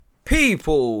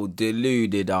People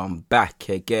deluded, I'm back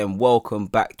again. Welcome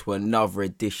back to another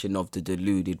edition of the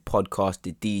Deluded Podcast,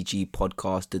 the DG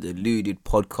Podcast, the Deluded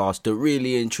Podcast, the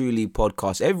Really and Truly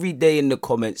Podcast. Every day in the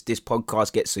comments, this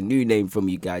podcast gets a new name from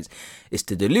you guys. It's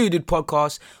the Deluded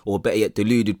Podcast, or better yet,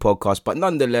 Deluded Podcast. But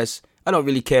nonetheless, I don't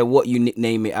really care what you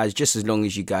nickname it as, just as long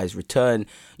as you guys return.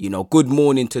 Good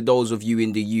morning to those of you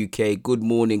in the UK. Good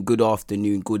morning, good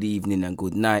afternoon, good evening, and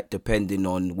good night, depending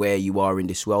on where you are in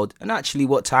this world and actually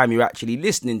what time you're actually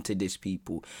listening to this,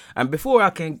 people. And before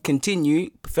I can continue,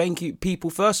 thank you,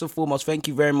 people. First and foremost, thank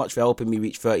you very much for helping me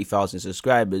reach 30,000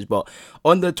 subscribers. But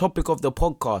on the topic of the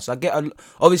podcast,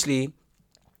 obviously,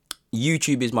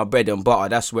 YouTube is my bread and butter.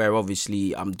 That's where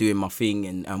obviously I'm doing my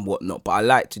thing and whatnot. But I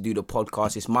like to do the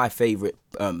podcast. It's my favourite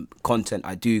content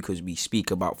I do because we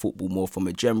speak about football more from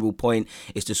a general point.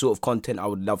 It's the sort of content I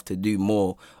would love to do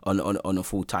more on a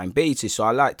full-time basis. So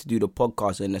I like to do the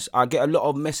podcast, and I get a lot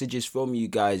of messages from you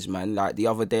guys, man. Like the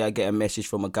other day I get a message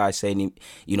from a guy saying,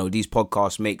 these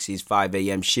podcasts makes his 5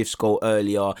 a.m. shifts go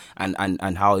earlier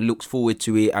and how he looks forward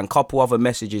to it, and a couple other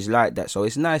messages like that. So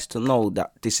it's nice to know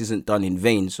that this isn't done in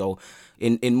vain. So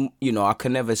I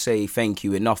can never say thank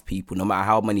you enough, people, no matter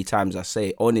how many times I say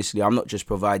it. Honestly, I'm not just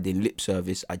providing lip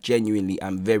service. I genuinely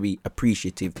am very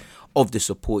appreciative of the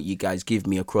support you guys give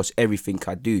me across everything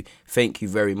I do. Thank you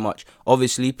very much.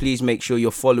 Obviously, please make sure you're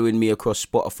following me across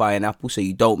Spotify and Apple so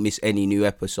you don't miss any new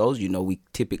episodes. We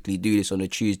typically do this on a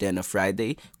Tuesday and a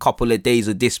Friday. Couple of days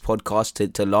of this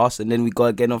podcast to last, and then we go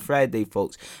again on Friday,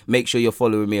 folks. Make sure you're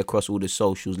following me across all the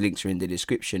socials. Links are in the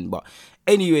description. But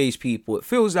anyways, people, it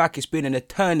feels like it's been an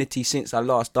eternity since I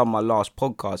last done my last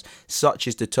podcast. Such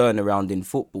is the turnaround in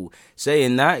football.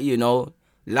 Saying that,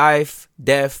 life,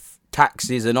 death,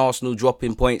 taxes, and Arsenal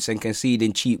dropping points and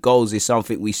conceding cheap goals is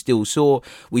something we still saw.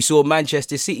 We saw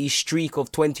Manchester City's streak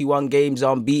of 21 games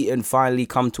unbeaten finally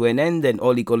come to an end, and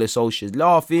Ole Gunnar Solskjaer's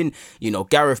laughing.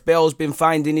 Gareth Bale's been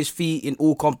finding his feet in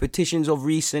all competitions of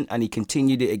recent, and he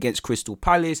continued it against Crystal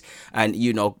Palace. And,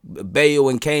 Bale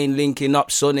and Kane linking up,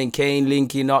 Son and Kane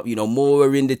linking up,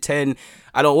 Moura in the 10.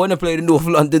 I don't want to play the North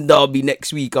London derby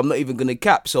next week. I'm not even going to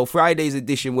cap. So Friday's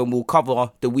edition, when we'll cover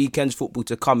the weekend's football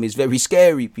to come, is very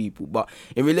scary, people. But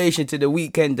in relation to the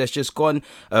weekend that's just gone,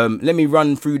 let me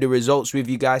run through the results with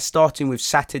you guys. Starting with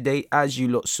Saturday, as you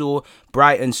lot saw,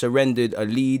 Brighton surrendered a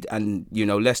lead and,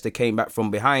 Leicester came back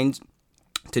from behind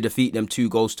to defeat them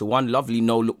 2-1. Lovely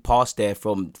no-look pass there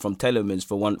from Telemans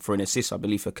for an assist, I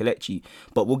believe, for Kelechi.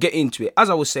 But we'll get into it. As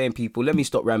I was saying, people, let me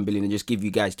stop rambling and just give you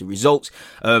guys the results.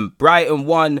 Brighton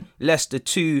 1, Leicester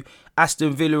 2.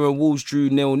 Aston Villa and Wolves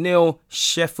drew 0-0.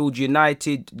 Sheffield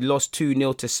United lost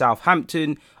 2-0 to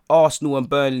Southampton. Arsenal and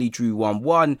Burnley drew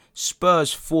 1-1.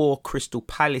 Spurs 4, Crystal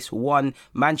Palace 1.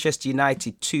 Manchester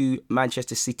United 2,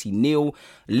 Manchester City 0.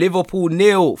 Liverpool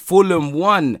 0, Fulham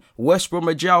 1. West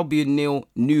Bromwich Albion 0,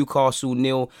 Newcastle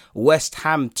 0. West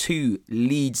Ham 2,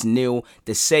 Leeds 0.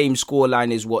 The same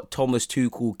scoreline is what Thomas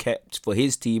Tuchel kept for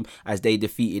his team as they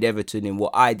defeated Everton in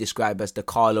what I describe as the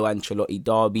Carlo Ancelotti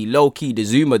derby. Low-key, the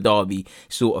Zuma derby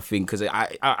sort of thing. Because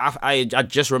I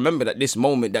just remembered at this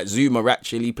moment that Zuma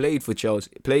actually played for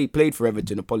Chelsea. Played for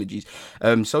Everton, apologies.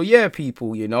 So yeah,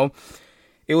 people,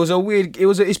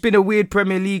 it's been a weird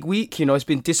Premier League week. It's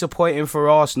been disappointing for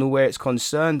Arsenal where it's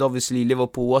concerned. Obviously,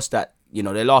 Liverpool was that.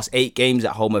 Their last 8 games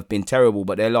at home have been terrible,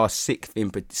 but their last 6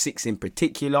 in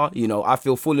particular, I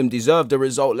feel Fulham deserved a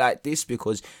result like this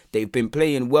because they've been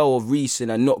playing well of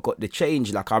recent and not got the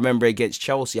change. Like I remember against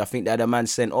Chelsea, I think they had a man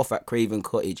sent off at Craven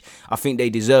Cottage. I think they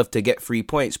deserved to get 3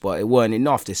 points, but it weren't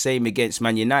enough. The same against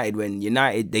Man United when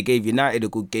they gave United a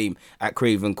good game at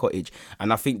Craven Cottage,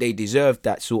 and I think they deserved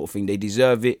that sort of thing. They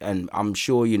deserve it, and I'm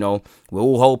sure we're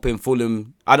all hoping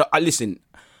Fulham. Listen.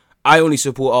 I only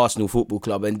support Arsenal Football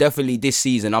Club, and definitely this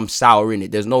season I'm souring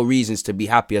it. There's no reasons to be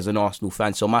happy as an Arsenal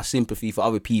fan, so my sympathy for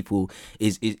other people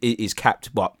is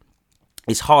capped, but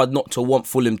it's hard not to want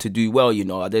Fulham to do well,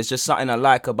 There's just something I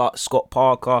like about Scott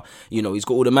Parker. He's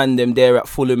got all the man them there at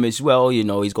Fulham as well.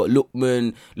 He's got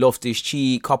Lookman,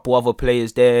 Loftus-Cheek, couple other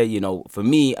players there. For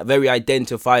me, very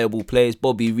identifiable players.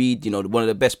 Bobby Reid, one of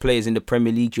the best players in the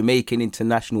Premier League, Jamaican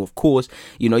international, of course.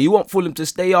 You want Fulham to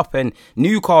stay up, and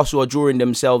Newcastle are drawing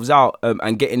themselves out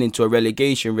and getting into a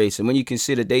relegation race. And when you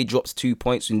consider they dropped 2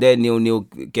 points in their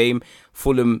 0-0 game,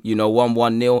 Fulham,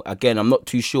 1-1-0. Again, I'm not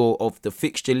too sure of the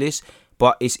fixture list,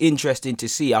 but it's interesting to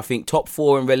see. I think top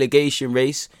 4 in relegation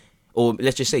race, or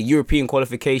let's just say European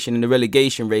qualification in the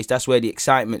relegation race, that's where the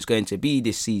excitement's going to be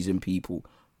this season, people.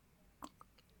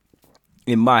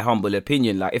 in my humble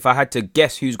opinion. Like, if I had to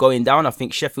guess who's going down, I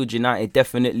think Sheffield United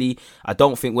definitely. I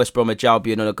don't think West Bromwich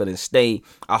Albion are going to stay.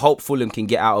 I hope Fulham can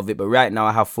get out of it, but right now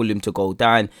I have Fulham to go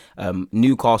down.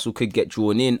 Newcastle could get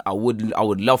drawn in. I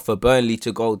would love for Burnley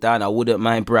to go down. I wouldn't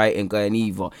mind Brighton going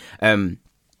either.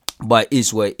 But it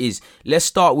is what it is. Let's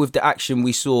start with the action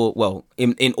we saw. Well,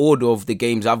 in order of the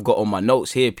games I've got on my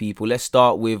notes here, people. Let's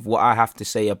start with what I have to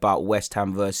say about West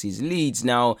Ham versus Leeds.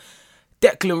 Now,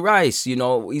 Declan Rice,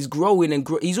 he's growing and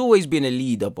he's always been a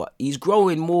leader, but he's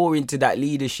growing more into that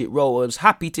leadership role. I was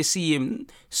happy to see him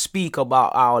speak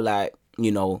about how,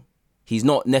 he's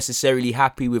not necessarily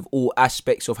happy with all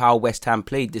aspects of how West Ham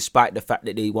played, despite the fact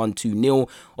that they won 2-0.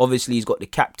 Obviously, he's got the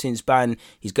captain's ban.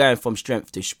 He's going from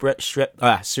strength to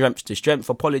strength.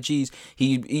 Apologies.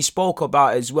 He spoke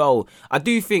about as well. I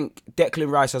do think Declan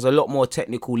Rice has a lot more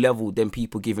technical level than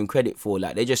people give him credit for.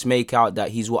 Like, they just make out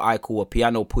that he's what I call a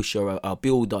piano pusher, a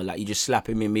builder. Like, you just slap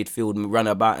him in midfield and run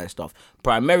about and stuff.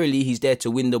 Primarily, he's there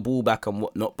to win the ball back and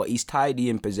whatnot, but he's tidy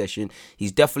in possession.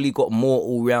 He's definitely got more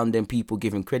all-round than people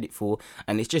give him credit for,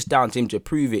 and it's just down to him to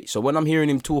prove it. So when I'm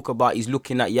hearing him talk about he's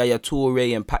looking at Yaya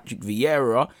Toure and Patrick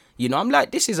Vieira, I'm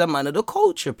like, this is a man of the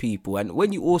culture, people. And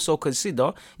when you also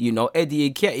consider,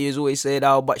 Eddie Nketiah has always said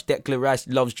how much Declan Rice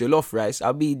loves jollof rice.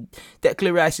 I mean,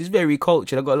 Declan Rice is very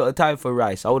cultured. I've got a lot of time for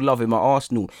Rice. I would love him at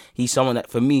Arsenal. He's someone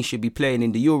that, for me, should be playing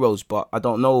in the Euros, but I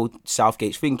don't know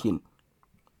Southgate's thinking.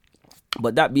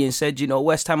 But that being said,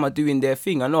 West Ham are doing their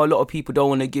thing. I know a lot of people don't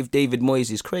want to give David Moyes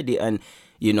his credit, and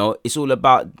it's all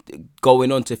about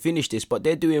going on to finish this, but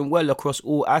they're doing well across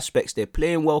all aspects. They're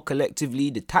playing well collectively.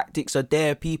 The tactics are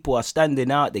there. People are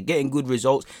standing out. They're getting good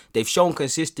results. They've shown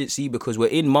consistency because we're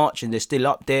in March and they're still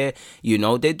up there.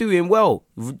 They're doing well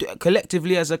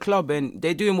collectively as a club, and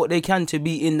they're doing what they can to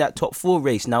be in that top 4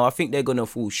 race. Now, I think they're going to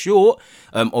fall short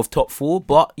of top 4,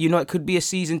 but, it could be a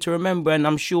season to remember, and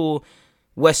I'm sure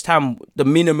West Ham, the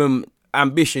minimum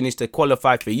ambition is to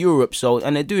qualify for Europe,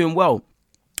 and they're doing well.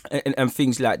 And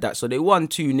things like that. So they won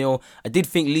 2-0. I did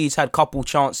think Leeds had a couple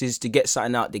chances to get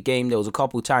something out the game. There was a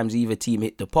couple times either team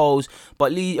hit the post,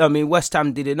 but West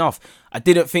Ham did enough. I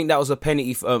didn't think that was a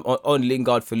penalty on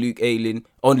Lingard for Luke Ayling.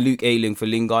 On Luke Ayling for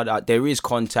Lingard. There is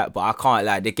contact, but I can't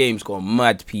lie. The game's gone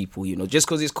mad, people. Just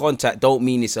because it's contact don't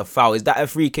mean it's a foul. Is that a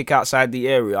free kick outside the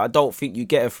area? I don't think you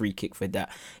get a free kick for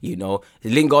that.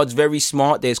 Lingard's very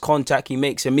smart. There's contact. He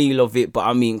makes a meal of it.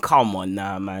 But come on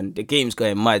now, man. The game's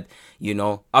going mad.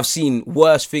 I've seen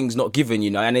worse things not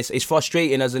given, and it's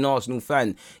frustrating as an Arsenal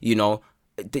fan.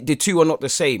 The two are not the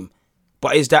same.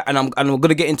 But is that, and I'm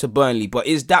gonna get into Burnley, but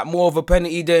is that more of a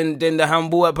penalty than the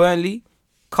handball at Burnley?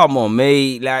 Come on,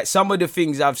 mate. Like, some of the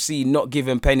things I've seen not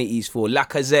given penalties for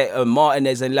Lacazette,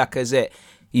 Martinez and Lacazette,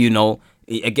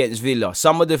 against Villa.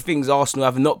 Some of the things Arsenal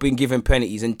have not been given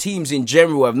penalties, and teams in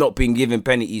general have not been given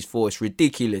penalties for. It's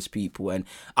ridiculous, people. And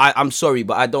I'm sorry,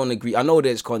 but I don't agree. I know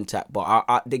there's contact,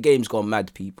 but the game's gone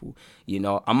mad, people.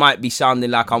 I might be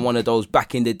sounding like I'm one of those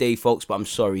back in the day folks, but I'm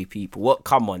sorry, people. What?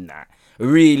 Come on now.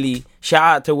 Really? Shout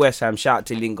out to West Ham, shout out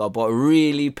to Lingard, but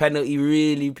really, penalty,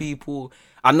 really, people?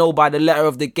 I know by the letter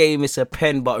of the game it's a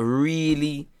pen, but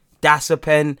really, that's a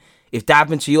pen? If that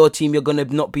happened to your team, you're going to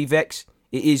not be vexed?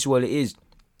 It is what it is.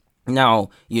 Now,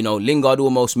 Lingard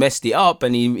almost messed it up,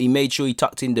 and he made sure he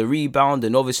tucked in the rebound,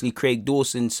 and obviously Craig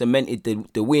Dawson cemented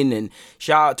the win, and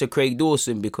shout out to Craig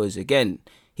Dawson because, again,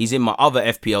 he's in my other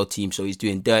FPL team, so he's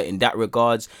doing dirt in that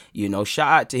regards.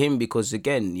 Shout out to him because,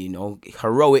 again,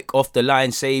 heroic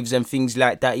off-the-line saves and things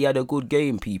like that. He had a good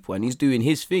game, people, and he's doing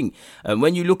his thing. And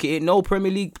when you look at it, no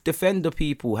Premier League defender,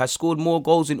 people, has scored more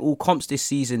goals in all comps this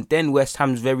season than West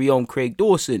Ham's very own Craig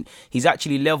Dawson. He's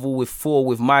actually level with 4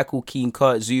 with Michael Keane,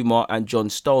 Kurt Zouma and John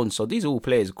Stones. So these are all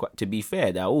players, to be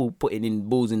fair, they're all putting in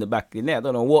balls in the back of the net. I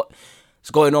don't know what it's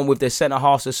going on with the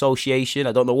centre-halves association.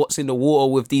 I don't know what's in the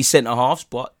water with these centre-halves,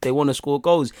 but they want to score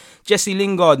goals. Jesse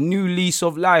Lingard, new lease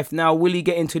of life. Now, will he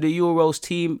get into the Euros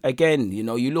team? Again,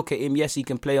 you look at him, yes, he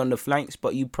can play on the flanks,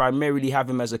 but you primarily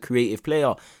have him as a creative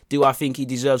player. Do I think he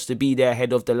deserves to be there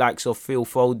ahead of the likes of Phil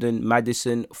Foden,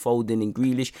 Maddison, Foden and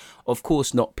Grealish? Of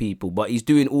course not, people, but he's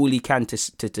doing all he can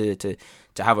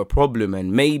to have a problem,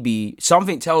 and maybe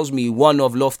something tells me one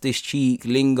of Loftus-Cheek,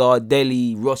 Lingard,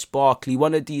 Dele, Ross Barkley,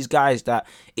 one of these guys that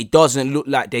it doesn't look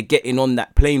like they're getting on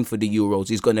that plane for the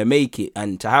Euros is going to make it,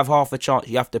 and to have half a chance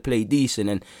you have to play decent.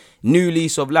 And new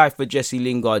lease of life for Jesse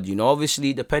Lingard.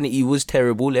 Obviously the penalty was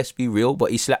terrible, let's be real,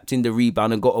 but he slapped in the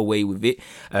rebound and got away with it.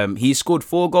 He scored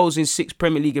 4 goals in 6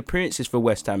 Premier League appearances for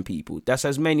West Ham, people. That's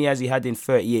as many as he had in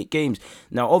 38 games.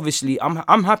 Now obviously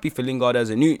I'm happy for Lingard as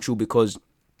a neutral because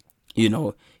You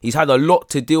know, he's had a lot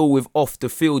to deal with off the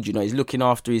field. You know, he's looking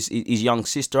after his young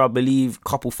sister, I believe.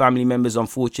 Couple family members,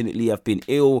 unfortunately, have been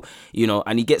ill, you know,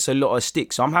 and he gets a lot of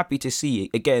stick. So I'm happy to see it.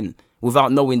 Again,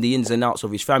 without knowing the ins and outs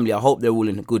of his family, I hope they're all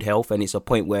in good health, and it's a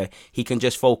point where he can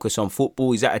just focus on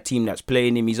football. He's at a team that's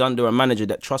playing him. He's under a manager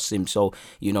that trusts him. So,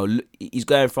 you know, he's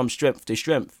going from strength to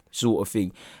strength, sort of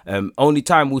thing. Only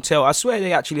time will tell. I swear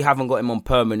they actually haven't got him on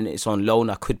permanent. It's on loan.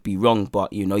 I could be wrong,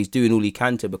 but, you know, he's doing all he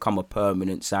can to become a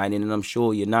permanent signing, and I'm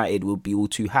sure United will be all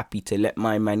too happy to let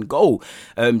my man go.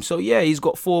 So, yeah, he's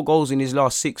got 4 goals in his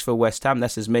last 6 for West Ham.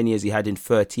 That's as many as he had in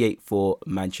 38 for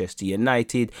Manchester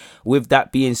United. With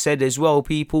that being said as well,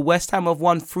 people, West Ham have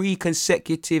won 3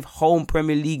 consecutive home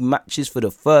Premier League matches for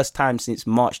the first time since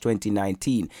March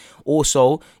 2019.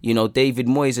 Also, you know, David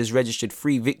Moyes has registered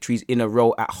 3 victories in a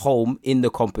row at home in the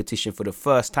competition for the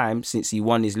first time since he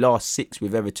won his last 6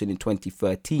 with Everton in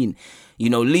 2013. You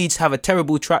know, Leeds have a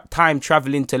terrible time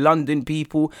travelling to London,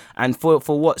 people, and for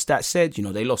what's that said, you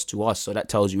know, they lost to us, so that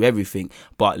tells you everything.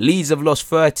 But Leeds have lost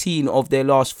 13 of their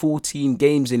last 14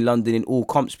 games in London in all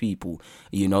comps, people.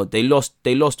 You know, they lost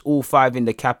all 5 in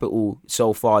the capital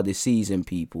so far this season,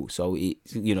 people. So,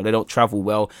 you know, they don't travel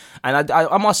well. And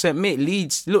I must admit,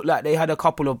 Leeds looked like they had a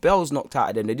couple of bells knocked out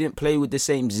of them. They didn't play with the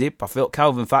same zip. I felt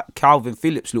Calvin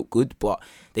Phillips looked good, but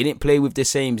they didn't play with the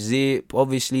same zip.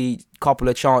 Obviously, a couple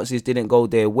of chances didn't go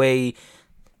their way.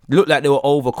 Looked like they were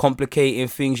overcomplicating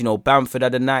things. You know, Bamford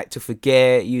had a night to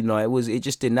forget. You know, it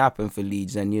just didn't happen for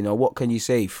Leeds. And, you know, what can you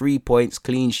say? 3 points,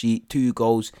 clean sheet, 2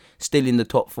 goals, still in the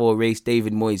top 4 race.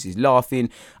 David Moyes is laughing.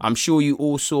 I'm sure you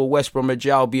all saw West Bromwich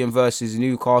Albion versus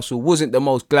Newcastle. Wasn't the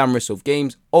most glamorous of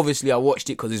games. Obviously, I watched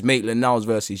it because it's Maitland-Niles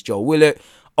versus Joe Willett.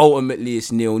 Ultimately,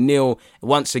 it's 0-0.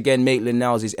 Once again,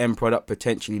 Maitland-Niles' end product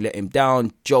potentially let him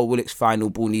down. Joe Willett's final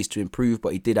ball needs to improve,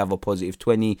 but he did have a positive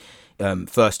 20,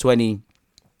 first 20.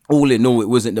 All in all, it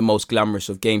wasn't the most glamorous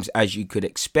of games, as you could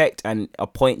expect, and a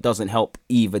point doesn't help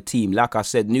either team. Like I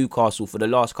said, Newcastle for the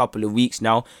last couple of weeks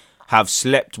now have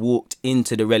walked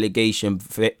into the relegation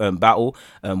battle.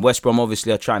 West Brom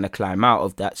obviously are trying to climb out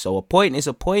of that. So a point is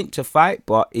a point to fight,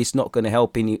 but it's not going to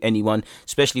help anyone,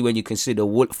 especially when you consider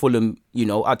Fulham. You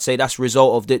know, I'd say that's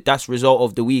result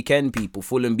of the weekend, people.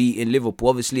 Fulham beating Liverpool.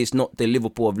 Obviously, it's not the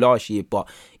Liverpool of last year, but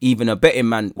even a betting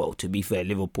man, well, to be fair,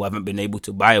 Liverpool haven't been able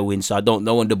to buy a win, so I don't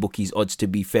know on the bookies' odds, to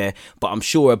be fair. But I'm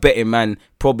sure a betting man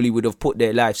probably would have put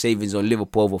their life savings on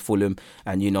Liverpool over Fulham,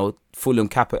 and, you know, Fulham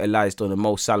capitalised on a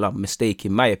Mo Salah mistake,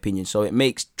 in my opinion. So it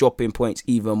makes dropping points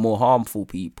even more harmful,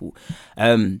 people.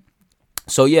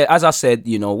 So, yeah, as I said,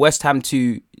 you know, West Ham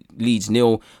 2, Leeds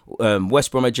 0,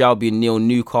 West Bromwich Albion 0,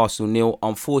 Newcastle 0.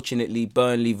 Unfortunately,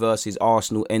 Burnley versus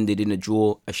Arsenal ended in a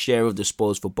draw, a share of the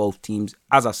spoils for both teams.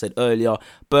 As I said earlier,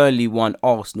 Burnley won,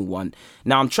 Arsenal won.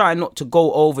 Now, I'm trying not to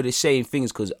go over the same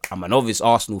things because I'm an obvious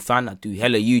Arsenal fan. I do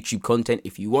hella YouTube content.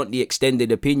 If you want the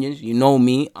extended opinions, you know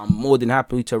me, I'm more than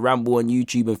happy to ramble on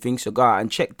YouTube and things, so go out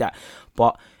and check that.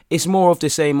 But it's more of the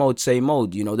same old,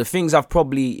 you know, the things I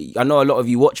know a lot of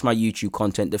you watch my YouTube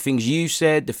content, the things you've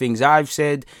said, the things I've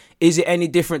said. Is it any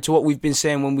different to what we've been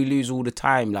saying when we lose all the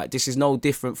time? Like, this is no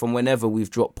different from whenever we've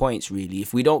dropped points, really.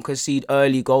 If we don't concede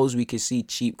early goals, we concede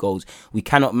cheap goals. We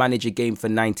cannot manage a game for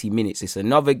 90 minutes. It's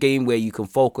another game where you can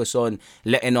focus on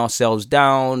letting ourselves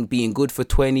down, being good for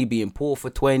 20, being poor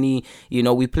for 20. You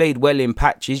know, we played well in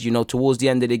patches. You know, towards the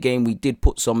end of the game, we did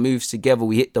put some moves together.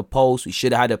 We hit the post. We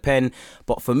should have had a pen.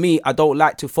 But for me, I don't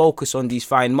like to focus on these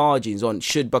fine margins, on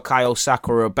should Bukayo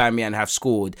Saka or Aubameyang have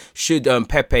scored? Should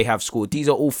Pepe have scored? These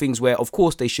are all things where, of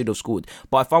course, they should have scored.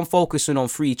 But if I'm focusing on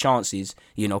 3 chances,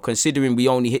 you know, considering we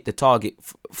only hit the target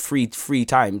three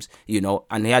times, you know,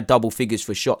 and they had double figures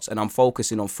for shots, and I'm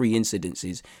focusing on 3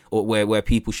 incidences or where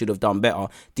people should have done better,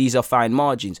 these are fine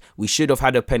margins. We should have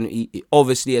had a penalty. It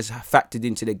obviously has factored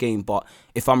into the game, but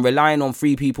if I'm relying on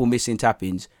 3 people missing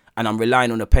tap-ins, and I'm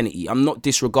relying on a penalty, I'm not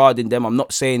disregarding them. I'm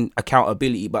not saying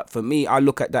accountability, but for me, I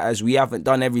look at that as we haven't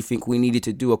done everything we needed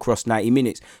to do across 90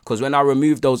 minutes. Because when I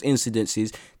removed those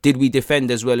incidences, did we defend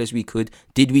as well as we could?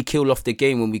 Did we kill off the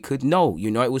game when we could? No,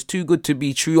 you know, it was too good to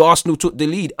be true. Arsenal took the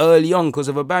lead early on because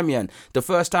of Aubameyang. The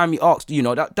first time he asked, you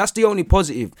know, that's the only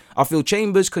positive. I feel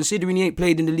Chambers, considering he ain't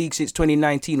played in the league since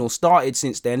 2019 or started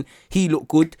since then, he looked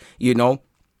good, you know.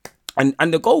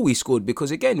 And the goal we scored,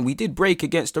 because again we did break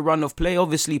against the run of play.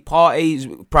 Obviously Partey's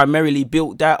primarily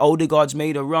built that. Odegaard's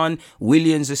made a run.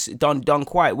 Williams has done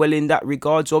quite well in that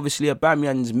regards. Obviously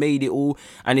Aubameyang's made it all,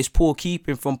 and it's poor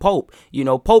keeping from Pope.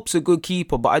 Pope's a good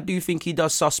keeper, but I do think he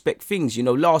does suspect things.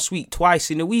 Last week, twice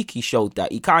in a week he showed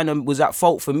that. He kind of was at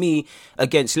fault for me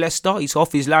against Leicester. He's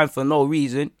off his line for no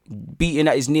reason, beaten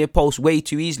at his near post way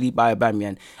too easily by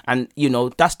Aubameyang. And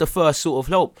that's the first sort of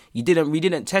help. We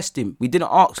didn't test him. We didn't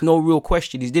ask no real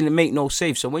questions. He didn't make no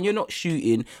save. So when you're not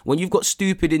shooting, when you've got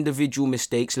stupid individual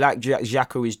mistakes like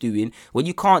Xhaka is doing, when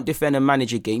you can't defend and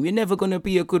manage a game, you're never going to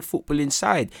be a good footballing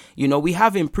side. We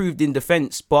have improved in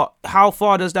defence, but how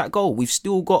far does that go? We've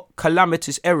still got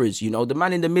calamitous errors. The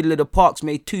man in the middle of the park's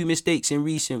made 2 mistakes in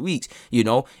recent weeks.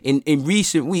 In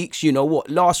recent weeks,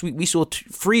 last week we saw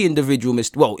 3 individual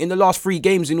mistakes. Well, in the last 3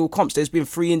 games in all comps, there's been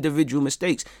 3 individual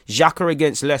mistakes. Xhaka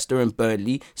against Leicester and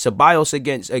Burnley, Ceballos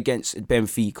against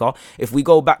Benfica. If we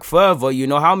go back further,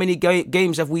 how many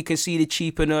games have we conceded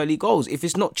cheap and early goals? If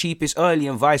it's not cheap, it's early,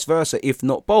 and vice versa, if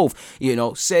not both.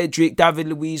 Cedric, David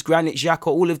Luiz, Granit Xhaka,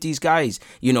 all of these guys,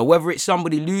 whether it's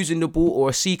somebody losing the ball or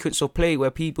a sequence of play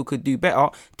where people could do better,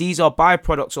 these are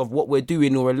byproducts of what we're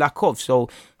doing or a lack of. So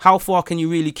how far can you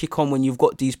really kick on when you've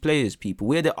got these players, people?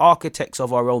 We're the architects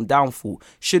of our own downfall.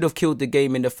 Should have killed the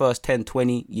game in the first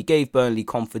 10-20. You gave Burnley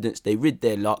confidence. They rid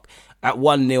their luck. At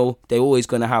 1-0, they're always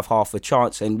going to have half a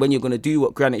chance. And when you're going to do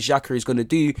what Granit Xhaka is going to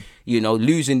do,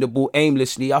 losing the ball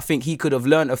aimlessly, I think he could have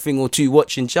learnt a thing or two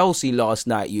watching Chelsea last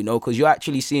night, because you're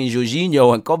actually seeing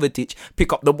Jorginho and Kovacic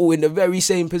pick up the ball in the very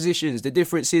same positions. The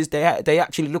difference is they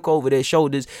actually look over their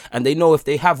shoulders and they know if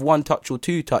they have 1 touch or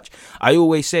 2 touch. I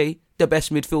always say the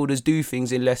best midfielders do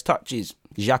things in less touches.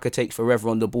 Xhaka takes forever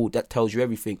on the ball. That tells you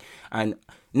everything. And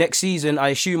next season, I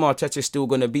assume Arteta's still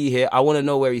going to be here. I want to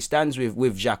know where he stands with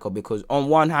Xhaka, because on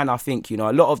one hand, I think, a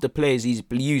lot of the players he's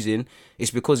using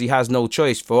is because he has no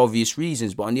choice for obvious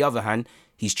reasons. But on the other hand,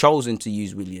 he's chosen to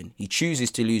use Willian. He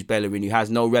chooses to lose Bellerin, who has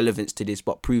no relevance to this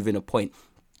but proving a point.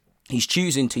 He's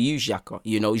choosing to use Xhaka.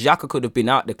 Xhaka could have been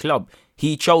out the club.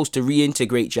 He chose to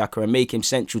reintegrate Xhaka and make him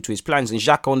central to his plans. And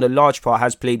Xhaka, on the large part,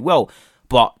 has played well.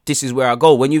 But this is where I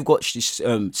go. When you've got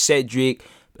Cedric,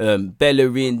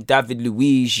 Bellerin, David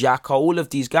Luiz, Xhaka, all of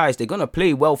these guys, they're going to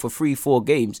play well for 3-4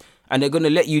 games. And they're going to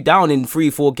let you down in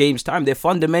 3-4 games time. They're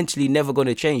fundamentally never going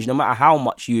to change. No matter how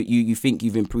much you think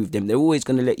you've improved them, they're always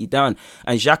going to let you down.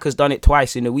 And Xhaka's done it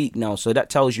twice in a week now. So that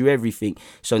tells you everything.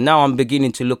 So now I'm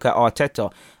beginning to look at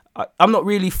Arteta. I'm not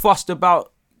really fussed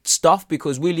about stuff,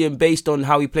 because Willian, based on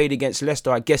how he played against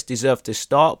Leicester, I guess deserved to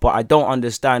start, but I don't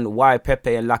understand why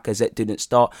Pepe and Lacazette didn't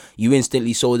start. You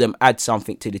instantly saw them add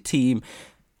something to the team.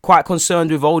 Quite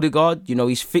concerned with Odegaard.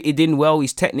 He's fitted in well.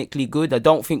 He's technically good. I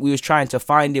don't think we was trying to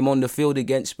find him on the field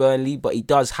against Burnley, but he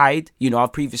does hide.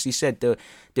 I've previously said the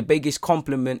biggest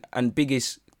compliment and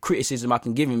biggest criticism I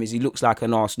can give him is he looks like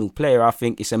an Arsenal player. I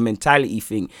think it's a mentality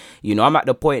thing. I'm at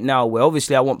the point now where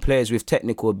obviously I want players with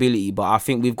technical ability, but I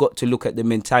think we've got to look at the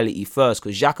mentality first,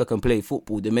 because Xhaka can play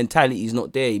football. The mentality is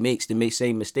not there. He makes the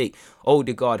same mistake.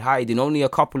 Odegaard hiding. Only a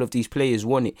couple of these players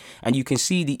won it. And you can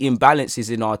see the imbalances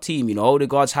in our team.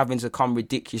 Odegaard's having to come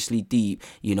ridiculously deep.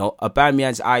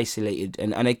 Aubameyang's isolated.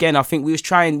 And again, I think we was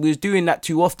doing that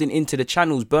too often into the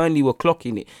channels. Burnley were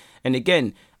clocking it. And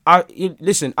again, I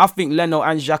think Leno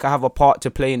and Xhaka have a part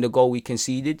to play in the goal we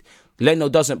conceded. Leno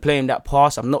doesn't play him that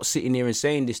pass. I'm not sitting here and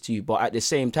saying this to you, but at the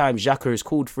same time, Xhaka has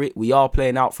called for it. We are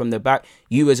playing out from the back.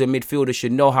 You as a midfielder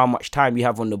should know how much time you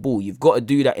have on the ball. You've got to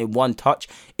do that in 1 touch.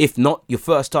 If not, your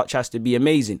first touch has to be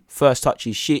amazing. First touch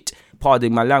is shit.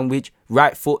 Pardon my language.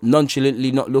 Right foot,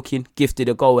 nonchalantly not looking, gifted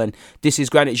a goal. And this is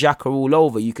Granit Xhaka all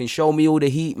over. You can show me all the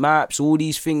heat maps, all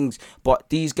these things, but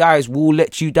these guys will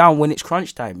let you down when it's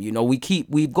crunch time.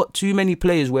 We've got too many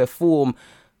players where form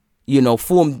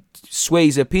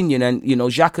sways opinion. And,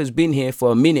 Xhaka's been here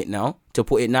for a minute now, to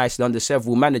put it nicely, under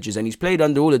several managers. And he's played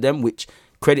under all of them, which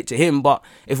credit to him. But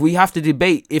if we have to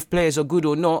debate if players are good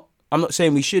or not, I'm not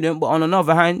saying we shouldn't. But on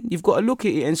another hand, you've got to look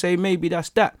at it and say maybe that's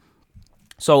that.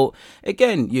 So,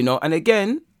 again,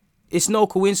 it's no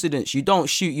coincidence. You don't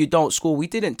shoot, you don't score. We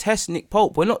didn't test Nick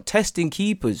Pope. We're not testing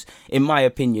keepers, in my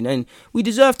opinion. And we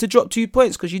deserve to drop 2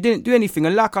 points because you didn't do anything.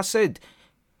 And like I said,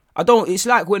 it's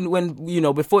like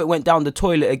when before it went down the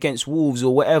toilet against Wolves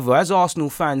or whatever, as Arsenal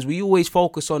fans, we always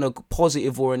focus on a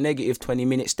positive or a negative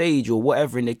 20-minute stage or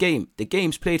whatever in the game. The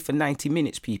game's played for 90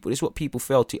 minutes, people. This is what people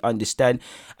fail to understand.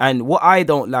 And what I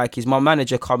don't like is my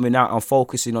manager coming out and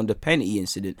focusing on the penalty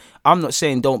incident. I'm not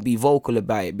saying don't be vocal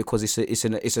about it, because it's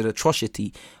an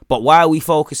atrocity. But why are we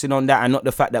focusing on that and not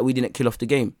the fact that we didn't kill off the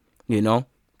game?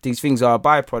 these things are a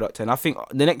byproduct. And I think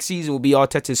the next season will be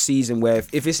Arteta's season where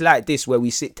if it's like this, where we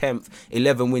sit 10th,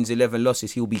 11 wins, 11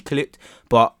 losses, he'll be clipped.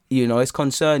 But, you know, it's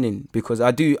concerning because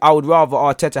I would rather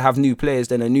Arteta have new players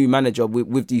than a new manager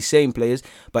with these same players.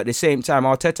 But at the same time,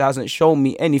 Arteta hasn't shown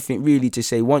me anything really to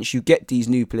say once you get these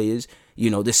new players, you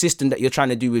know, the system that you're trying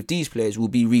to do with these players will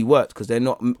be reworked because they're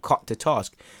not cut to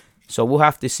task. So we'll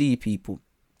have to see, people.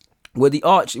 We're the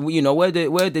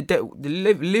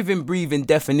living, breathing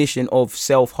definition of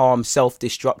self-harm,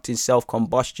 self-destructing,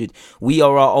 self-combustion. We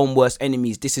are our own worst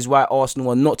enemies. This is why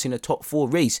Arsenal are not in a top 4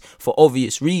 race for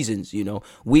obvious reasons, you know.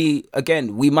 We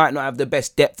might not have the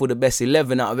best depth or the best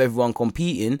 11 out of everyone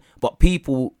competing, but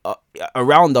people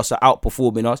around us are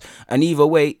outperforming us. And either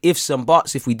way, ifs and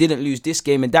buts, if we didn't lose this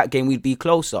game and that game, we'd be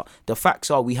closer. The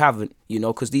facts are we haven't, you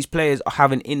know, because these players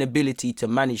have an inability to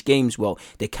manage games well.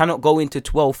 They cannot go into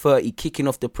 12:30 kicking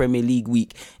off the Premier League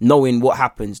week knowing what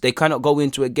happens. They cannot go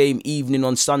into a game evening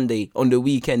on Sunday on the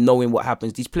weekend knowing what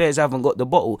happens. These players haven't got the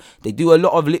bottle. They do a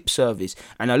lot of lip service,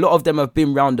 and a lot of them have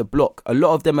been round the block. A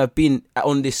lot of them have been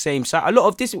on this same side. A lot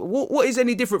of this, what is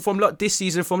any different from this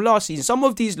season from last season? Some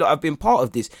of these lot have been part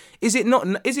of this. Is it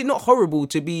not horrible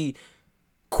to be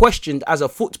questioned as a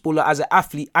footballer, as an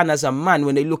athlete, and as a man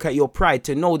when they look at your pride,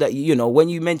 to know that, you know, when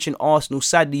you mention Arsenal,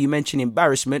 sadly you mention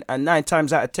embarrassment, and 9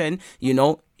 times out of 10, you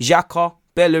know, Xhaka,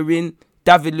 Bellerin,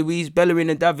 Bellerin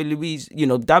and David Luiz, you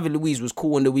know, David Luiz was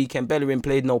cool on the weekend, Bellerin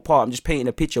played no part. I'm just painting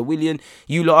a picture. Williams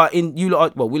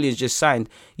just signed.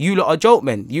 You lot are joke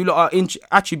men. You lot are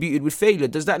attributed with failure.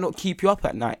 Does that not keep you up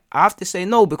at night? I have to say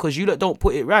no, because you lot don't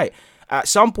put it right. At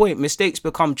some point, mistakes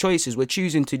become choices. We're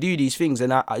choosing to do these things.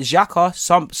 And Xhaka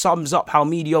sums up how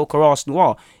mediocre Arsenal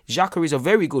are. Xhaka is a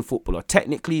very good footballer.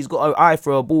 Technically, he's got an eye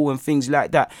for a ball and things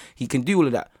like that. He can do all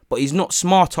of that. But he's not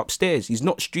smart upstairs. He's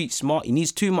not street smart. He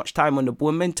needs too much time on the ball.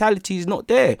 And mentality is not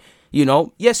there. You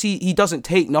know, yes, he doesn't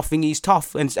take nothing. He's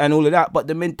tough and all of that. But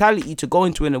the mentality to go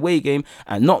into an away game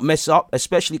and not mess up,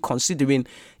 especially considering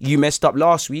you messed up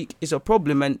last week, is a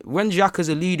problem. And when Xhaka's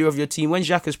a leader of your team, when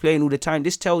Xhaka's playing all the time,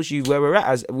 this tells you where we're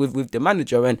at with the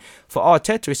manager. And for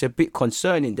Arteta, it's a bit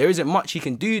concerning. There isn't much he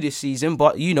can do this season,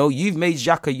 but, you know, you've made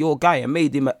Xhaka your guy and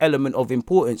made him an element of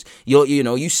importance.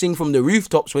 You sing from the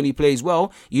rooftops when he plays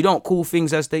well. You don't call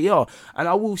things as they are. And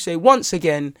I will say once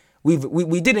again,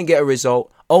 we didn't get a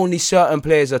result. Only certain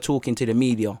players are talking to the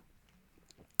media.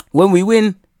 When we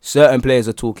win, certain players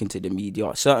are talking to the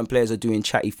media. Certain players are doing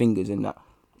chatty fingers and that.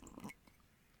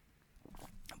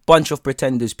 Bunch of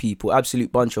pretenders, people.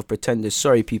 Absolute bunch of pretenders.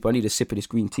 Sorry, people. I need a sip of this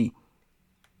green tea.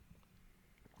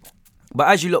 But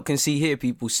as you lot can see here,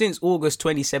 people, since August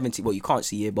 2017, well, you can't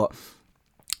see here, but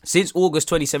since August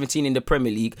 2017 in the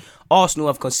Premier League, Arsenal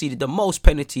have conceded the most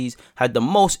penalties, had the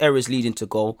most errors leading to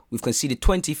goal. We've conceded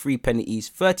 23 penalties,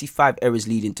 35 errors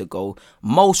leading to goal.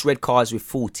 Most red cards with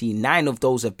 14. 9 of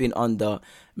those have been under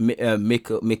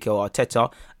Mikel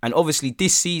Arteta. And obviously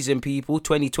this season, people,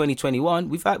 2020-21,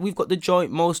 we've got the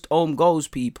joint most own goals,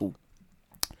 people.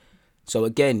 So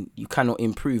again, you cannot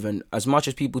improve. And as much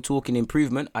as people talking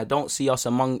improvement, I don't see us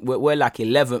we're like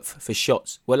 11th for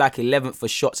shots. We're like 11th for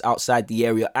shots outside the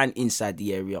area and inside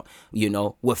the area. You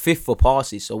know, we're 5th for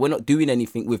passes. So we're not doing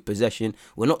anything with possession.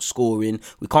 We're not scoring.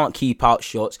 We can't keep out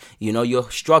shots. You know, you're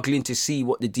struggling to see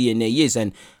what the DNA is.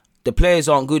 And the players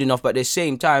aren't good enough, but at the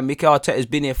same time, Mikel Arteta's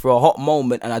been here for a hot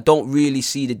moment and I don't really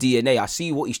see the DNA. I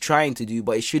see what he's trying to do,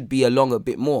 but it should be along a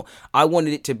bit more. I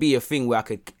wanted it to be a thing where I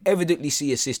could evidently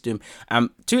see a system.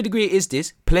 To a degree, it is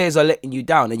this. Players are letting you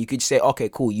down and you could say, okay,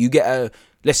 cool, you get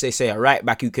let's say a right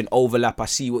back who can overlap. I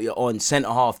see what you're on, centre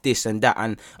half, this and that.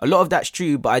 And a lot of that's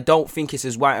true, but I don't think it's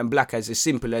as white and black as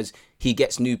simple as he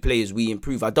gets new players, we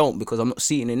improve. I don't, because I'm not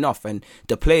seeing enough. And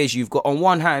the players you've got, on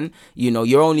one hand, you know,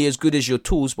 you're only as good as your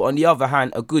tools, but on the other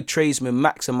hand, a good tradesman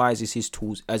maximizes his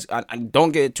tools. And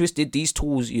don't get it twisted, these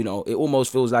tools, you know, it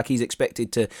almost feels like he's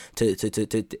expected to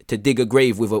dig a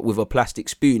grave with a plastic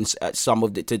spoon at some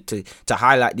of to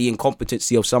highlight the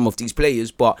incompetency of some of these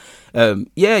players. But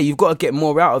yeah, you've got to get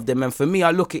more out of them. And for me, I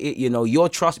look at it, you know, your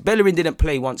trust. Bellerin didn't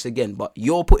play once again, but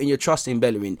you're putting your trust in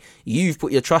Bellerin. You've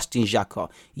put your trust in Xhaka.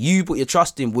 You put your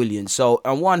trust in Williams. So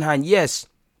on one hand, yes,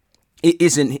 it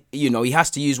isn't, you know, he has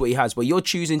to use what he has, but you're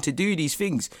choosing to do these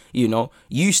things, you know,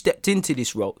 you stepped into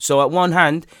this role. So at one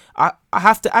hand, I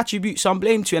have to attribute some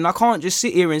blame to you, and I can't just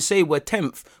sit here and say we're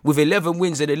 10th with 11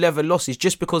 wins and 11 losses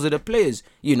just because of the players,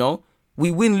 you know. We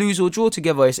win, lose or draw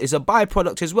together. It's a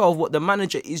byproduct as well of what the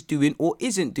manager is doing or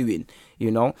isn't doing.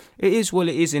 You know, it is what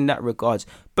it is in that regards.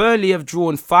 Burnley have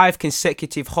drawn 5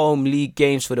 consecutive home league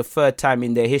games for the third time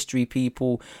in their history,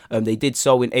 people. They did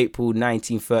so in April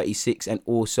 1936 and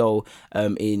also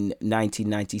in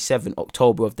 1997,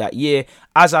 October of that year.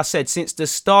 As I said, since the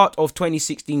start of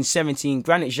 2016-17,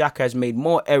 Granit Xhaka has made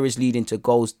more errors leading to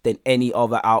goals than any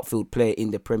other outfield player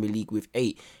in the Premier League with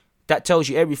 8. That tells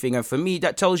you everything. And for me,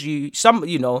 that tells you some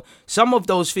of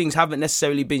those things haven't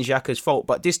necessarily been Xhaka's fault.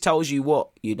 But this tells you what,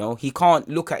 he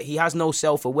has no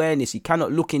self-awareness. He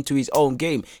cannot look into his own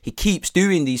game. He keeps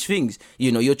doing these things.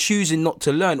 You're choosing not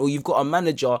to learn, or you've got a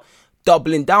manager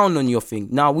doubling down on your thing.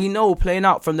 Now, we know playing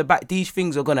out from the back, these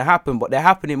things are going to happen, but they're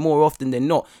happening more often than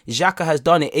not. Xhaka has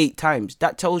done it 8 times.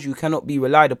 That tells you cannot be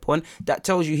relied upon. That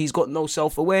tells you he's got no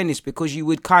self-awareness, because you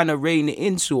would kind of rein it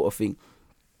in, sort of thing.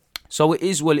 So it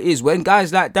is what it is. When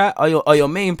guys like that are your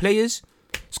main players,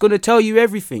 it's going to tell you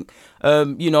everything.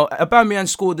 Aubameyang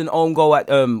scored an own goal at...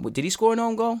 did he score an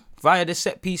own goal? Via the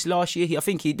set piece last year? I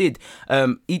think he did.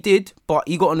 He did, but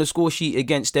he got on the score sheet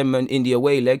against them in the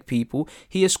away leg, people.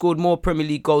 He has scored more Premier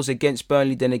League goals against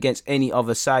Burnley than against any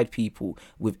other side, people,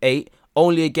 with 8.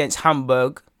 Only against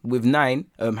Hamburg, with 9,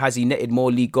 has he netted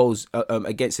more league goals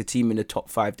against a team in the top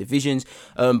 5 divisions.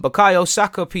 Bukayo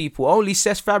Saka, people, only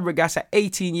Cesc Fabregas at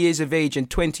 18 years of age and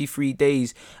 23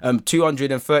 days,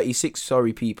 236,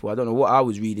 sorry people, I don't know what I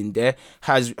was reading there,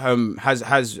 has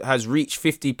reached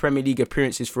 50 Premier League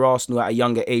appearances for Arsenal at a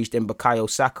younger age than Bukayo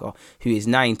Saka, who is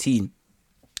 19.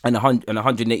 And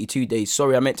 182 days.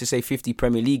 Sorry, I meant to say 50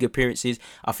 Premier League appearances.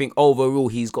 I think overall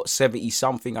he's got 70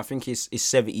 something. I think it's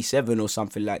 77 or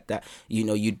something like that.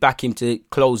 You'd back him to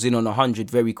close in on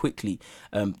 100 very quickly.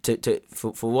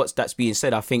 For what's that's being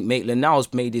said, I think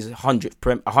Maitland-Niles made his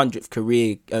 100th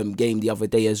career game the other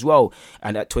day as well,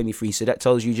 and at 23. So that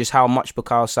tells you just how much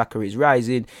Bukayo Saka is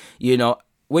rising.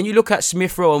 When you look at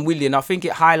Smith Rowe and Willian, I think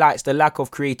it highlights the lack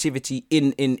of creativity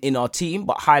in our team,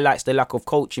 but highlights the lack of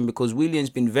coaching, because Willian's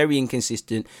been very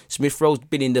inconsistent. Smith Rowe's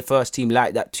been in the first team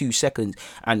like that 2 seconds.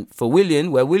 And for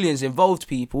Willian, where Willian's involved,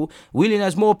 people, Willian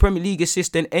has more Premier League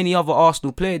assists than any other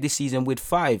Arsenal player this season with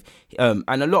 5. And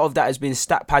a lot of that has been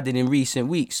stat padded in recent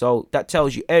weeks. So that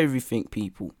tells you everything,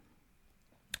 people.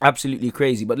 Absolutely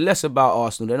crazy, but less about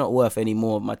Arsenal. They're not worth any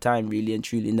more of my time, really and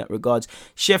truly, in that regards.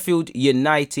 Sheffield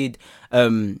United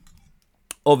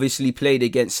obviously played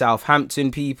against Southampton,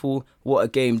 people. What a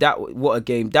game that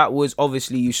was.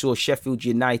 Obviously, you saw Sheffield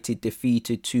United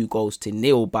defeated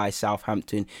 2-0 by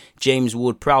Southampton. James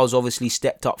Ward-Prowse obviously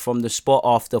stepped up from the spot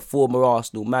after former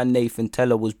Arsenal man Nathan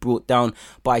Tella was brought down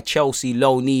by Chelsea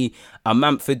loanee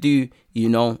Amanfadu.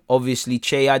 Obviously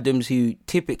Che Adams, who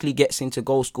typically gets into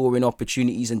goal scoring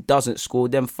opportunities and doesn't score,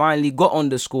 then finally got on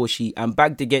the score sheet and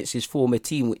bagged against his former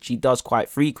team, which he does quite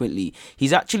frequently.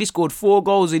 He's actually scored 4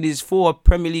 goals in his 4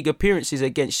 Premier League appearances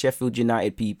against Sheffield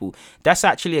United, people. That's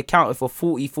actually accounted for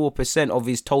 44% of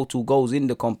his total goals in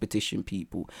the competition,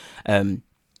 people.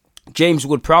 James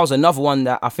Ward-Prowse, another one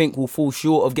that I think will fall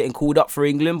short of getting called up for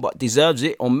England, but deserves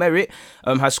it on merit,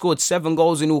 has scored 7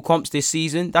 goals in all comps this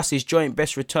season. That's his joint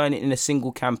best return in a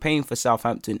single campaign for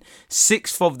Southampton.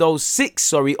 6 of those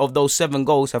 7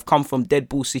 goals have come from dead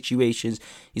ball situations.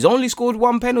 He's only scored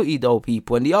 1 penalty though,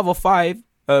 people, and the other 5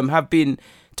 have been,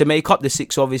 to make up the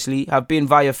 6 obviously, have been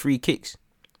via free kicks.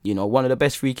 One of the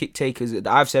best free kick takers that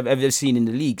I've ever seen in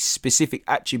the league. Specific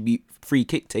attribute, free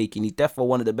kick taking. He's definitely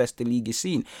one of the best the league has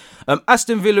seen.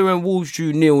 Aston Villa and Wolves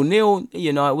drew 0-0.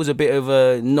 It was a bit of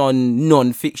a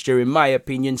non-fixture in my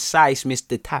opinion. Saiss missed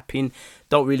the tap-in.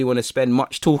 Don't really want to spend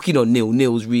much talking on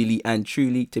 0-0s really and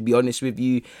truly, to be honest with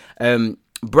you.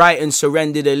 Brighton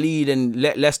surrendered a lead and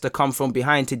let Leicester come from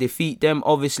behind to defeat them.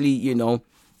 Obviously,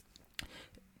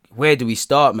 where do we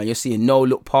start, man? You're seeing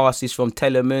no-look passes from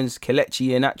Telemans, Kelechi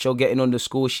Iheanacho getting on the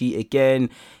score sheet again.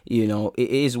 It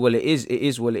is what it is. It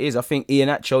is what it is. I think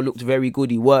Iheanacho looked very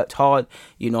good. He worked hard.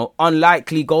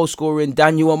 Unlikely goal scorer in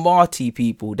Daniel Amati,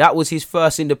 people. That was his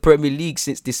first in the Premier League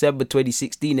since December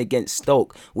 2016 against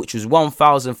Stoke, which was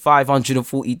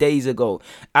 1,540 days ago.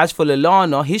 As for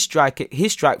Lallana, his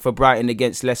strike for Brighton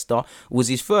against Leicester was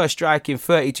his first strike in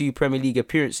 32 Premier League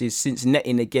appearances since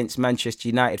netting against Manchester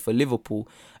United for Liverpool.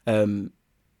 In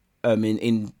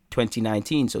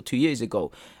 2019, so 2 years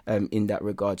ago, in that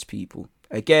regards, people.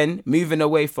 Again, moving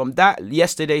away from that,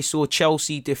 yesterday saw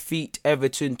Chelsea defeat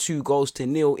Everton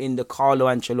 2-0 in the Carlo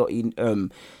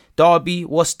Ancelotti derby.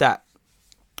 What's that?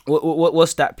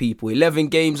 What's that, people? 11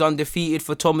 games undefeated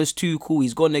for Thomas Tuchel.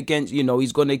 He's gone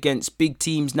against big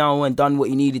teams now and done what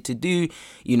he needed to do.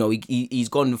 He's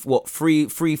gone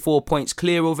 4 points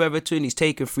clear of Everton. He's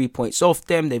taken 3 points off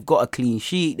them. They've got a clean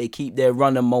sheet. They keep their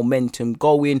run and momentum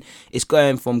going. It's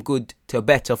going from good to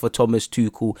better for Thomas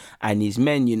Tuchel and his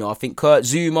men. I think Kurt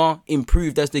Zouma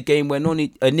improved as the game went on.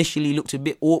 It initially looked a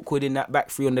bit awkward in that back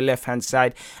three on the left hand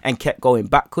side and kept going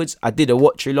backwards. I did a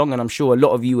watch along, and I'm sure a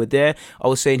lot of you were there. I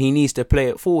was saying he needs to play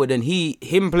it forward, and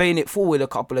him playing it forward a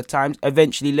couple of times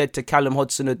eventually led to Callum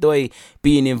Hudson-Odoi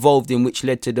being involved in, which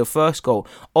led to the first goal.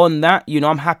 On that,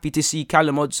 I'm happy to see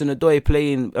Callum Hudson-Odoi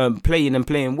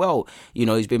playing well.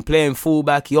 He's been playing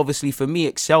fullback. He obviously, for me,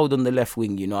 excelled on the left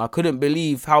wing. I couldn't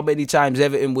believe how many times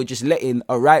Everton were just letting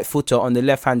a right footer on the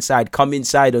left hand side come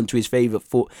inside onto his favourite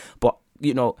foot. But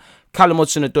Callum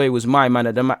Hudson-Odoi was my man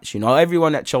of the match.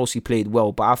 Everyone at Chelsea played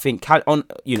well, but I think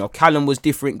Callum was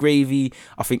different gravy.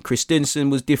 I think Christensen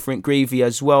was different gravy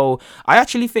as well. I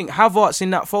actually think Havertz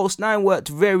in that false nine worked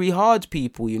very hard,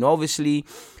 people. Obviously,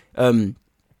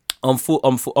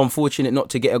 unfortunate not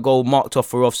to get a goal marked off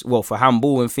for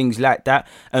handball and things like that.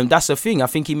 That's the thing. I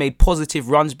think he made positive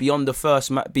runs beyond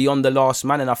the last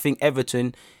man, and I think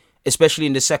Everton, especially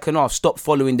in the second half, stopped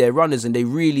following their runners and they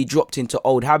really dropped into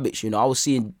old habits. I was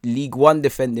seeing League One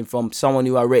defending from someone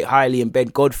who I rate highly in Ben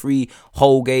Godfrey,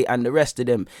 Holgate and the rest of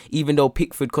them. Even though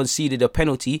Pickford conceded a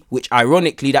penalty, which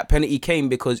ironically that penalty came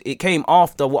because it came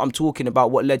after what I'm talking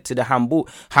about, what led to the handball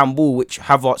which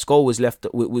Havertz's goal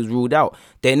was ruled out.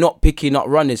 They're not picking up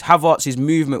runners. Havertz's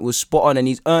movement was spot on and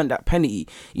he's earned that penalty.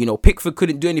 Pickford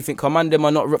couldn't do anything. Command them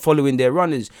are not following their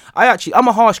runners. I'm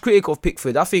a harsh critic of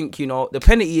Pickford. I think, the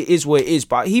penalty is what it is,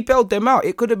 but he bailed them out.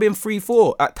 It could have been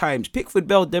 3-4 at times. Pickford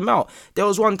bailed them out. There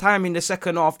was one time in the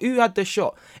second half, who had the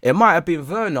shot? It might have been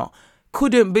Werner.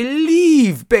 Couldn't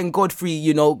believe Ben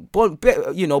Godfrey,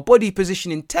 body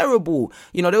positioning terrible.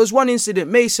 There was one incident,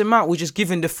 Mason Mount was just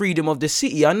given the freedom of the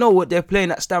city. I know what they're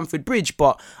playing at Stamford Bridge,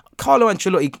 but Carlo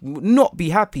Ancelotti would not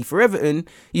be happy. For Everton,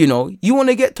 you want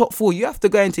to get top four, you have to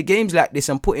go into games like this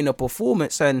and put in a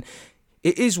performance, and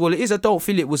it is what it is. I don't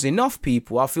feel it was enough,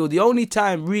 people. I feel the only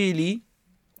time really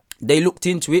they looked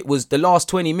into it was the last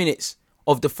 20 minutes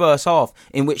of the first half,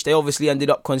 in which they obviously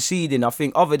ended up conceding. I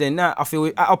think other than that, I feel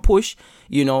at a push,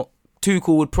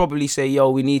 Tuchel would probably say,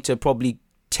 we need to probably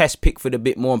test Pickford a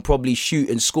bit more and probably shoot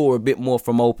and score a bit more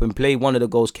from open play. One of the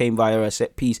goals came via a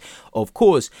set piece, of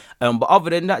course. But other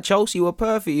than that, Chelsea were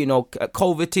perfect.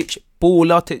 Kovacic,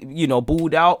 balled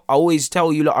out. I always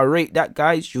tell you, I rate that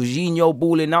guy. Jorginho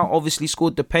balling out, obviously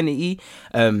scored the penalty.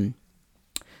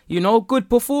 Good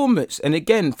performance. And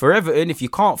again, for Everton, if you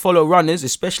can't follow runners,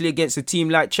 especially against a team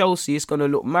like Chelsea, it's going to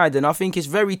look mad. And I think it's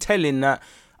very telling that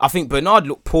I think Bernard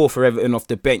looked poor for Everton off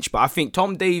the bench, but I think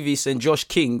Tom Davies and Josh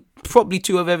King, probably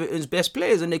two of Everton's best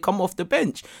players, and they come off the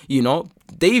bench.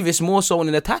 Davies more so in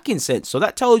an attacking sense. So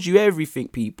that tells you everything,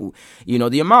 people.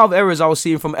 The amount of errors I was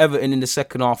seeing from Everton in the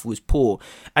second half was poor.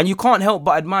 And you can't help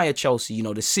but admire Chelsea.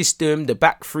 The system, the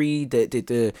back three,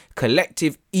 the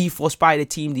collective ethos by the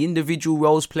team, the individual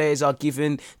roles players are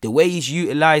given, the way he's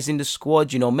utilising the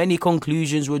squad. Many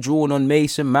conclusions were drawn on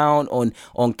Mason Mount, on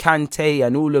Kante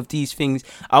and all of these things.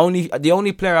 The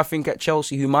only player I think at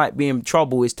Chelsea who might be in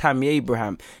trouble is Tammy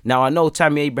Abraham. Now, I know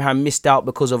Tammy Abraham missed out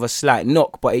because of a slight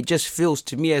knock, but it just feels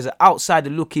to me as an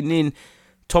outsider looking in,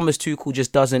 Thomas Tuchel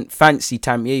just doesn't fancy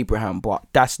Tammy Abraham, but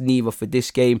that's neither for this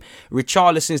game.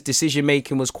 Richarlison's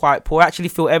decision-making was quite poor. I actually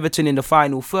feel Everton in the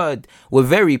final third were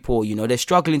very poor. They're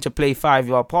struggling to play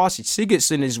 5-yard passes.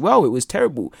 Sigurdsson as well, it was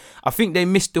terrible. I think they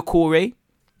missed the core.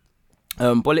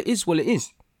 But it is what it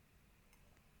is.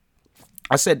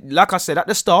 Like I said at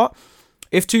the start,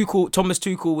 if Thomas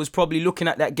Tuchel was probably looking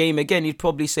at that game again, he'd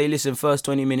probably say, listen, first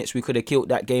 20 minutes we could have killed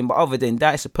that game. But other than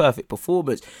that, it's a perfect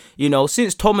performance.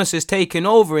 Since Thomas has taken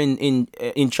over in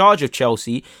charge of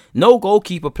Chelsea, no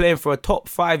goalkeeper playing for a top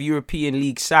 5 European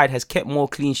League side has kept more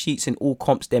clean sheets in all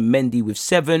comps than Mendy with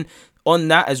 7. On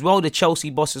that as well, the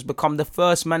Chelsea boss has become the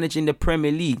first manager in the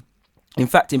Premier League, in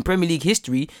fact, in Premier League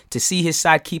history, to see his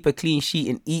side keep a clean sheet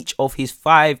in each of his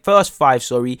first five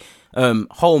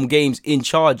home games in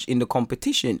charge in the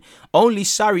competition. Only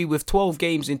Sarri with 12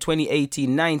 games in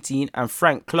 2018-19 and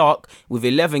Frank Clark with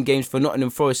 11 games for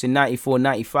Nottingham Forest in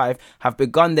 94-95 have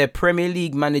begun their Premier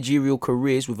League managerial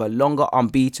careers with a longer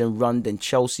unbeaten run than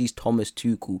Chelsea's Thomas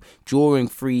Tuchel, drawing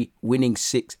 3, winning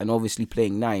 6 and obviously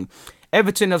playing 9.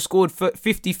 Everton have scored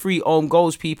 53 own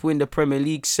goals, people, in the Premier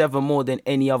League, 7 more than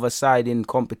any other side in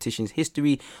competition's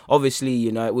history. Obviously,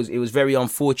 you know, it was very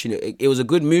unfortunate. It was a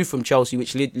good move from Chelsea,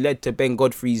 which led to Ben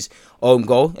Godfrey's own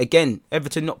goal. Again,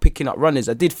 Everton not picking up runners.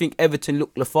 I did think Everton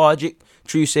looked lethargic.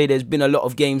 True say, there's been a lot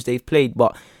of games they've played,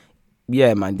 but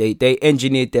yeah, man, they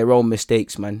engineered their own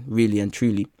mistakes, man, really and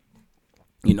truly.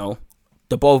 You know,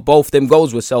 both them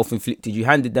goals were self-inflicted. You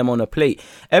handed them on a plate.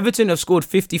 Everton have scored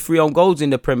 53 own goals in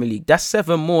the Premier League. That's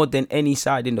 7 more than any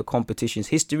side in the competition's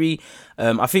history.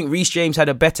 I think Reece James had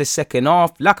a better second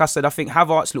half. Like I said, I think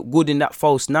Havertz looked good in that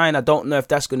false 9. I don't know if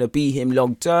that's going to be him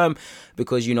long term,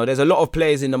 because, you know, there's a lot of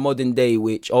players in the modern day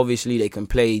which obviously they can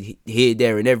play here,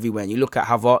 there and everywhere. And you look at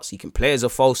Havertz, he can play as a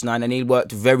false 9 and he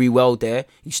worked very well there.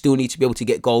 You still need to be able to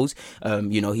get goals.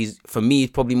 You know, for me,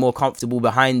 he's probably more comfortable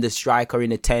behind the striker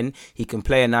in a 10. He can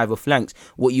play on either flanks.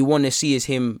 What you want to see is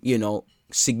him, you know,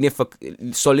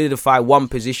 solidify one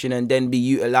position and then be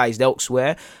utilised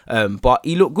elsewhere. But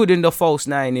he looked good in the false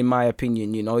 9, in my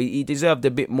opinion. You know, he deserved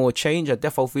a bit more change. I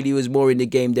definitely feel he was more in the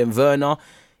game than Werner.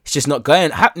 It's just not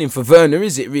happening for Werner,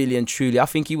 is it, really and truly? I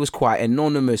think he was quite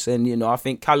anonymous, and, you know, I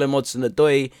think Callum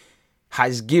Hudson-Odoi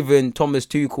has given Thomas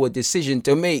Tuchel a decision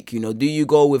to make. You know, do you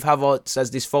go with Havertz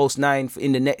as this false 9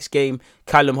 in the next game,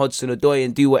 Callum Hudson-Odoi,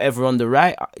 and do whatever on the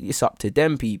right? It's up to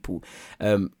them, people.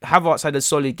 Havertz had a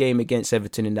solid game against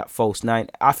Everton in that false 9.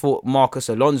 I thought Marcus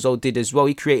Alonso did as well.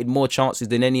 He created more chances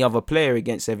than any other player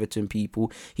against Everton,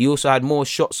 people. He also had more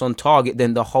shots on target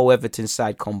than the whole Everton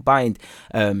side combined.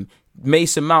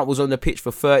 Mason Mount was on the pitch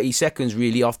for 30 seconds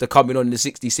really after coming on in the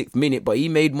 66th minute, but he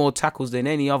made more tackles than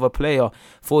any other player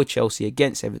for Chelsea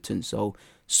against Everton. So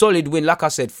solid win. Like I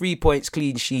said, 3 points,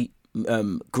 clean sheet,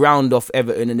 ground off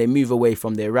Everton, and they move away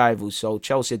from their rivals. So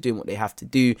Chelsea are doing what they have to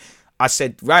do. I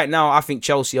said right now, I think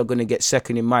Chelsea are going to get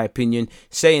second, in my opinion.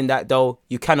 Saying that though,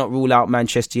 you cannot rule out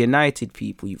Manchester United,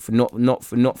 people, for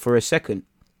not for a second.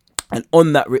 And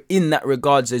in that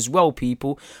regards as well,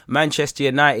 people, Manchester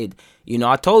United, you know,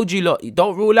 I told you, look,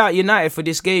 don't rule out United for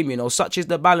this game. You know, such is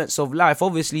the balance of life.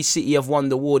 Obviously, City have won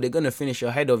the war. They're going to finish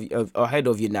ahead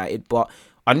of United. But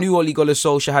I knew Ole Gunnar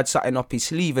Solskjaer had something up his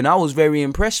sleeve, and I was very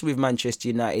impressed with Manchester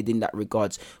United in that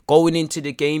regards. Going into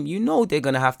the game, you know they're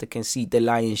going to have to concede the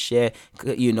lion's share,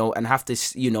 you know, and have to,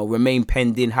 you know, remain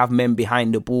penned in, have men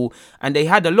behind the ball. And they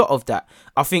had a lot of that.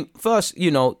 I think first, you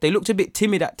know, they looked a bit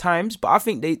timid at times, but I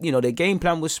think they, you know, their game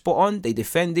plan was spot on. They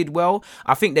defended well.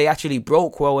 I think they actually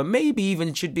broke well, and maybe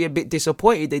even should be a bit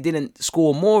disappointed they didn't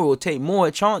score more or take more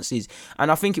chances.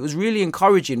 And I think it was really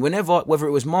encouraging whether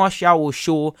it was Martial or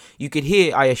Shaw, you could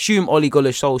hear, I assume, Ole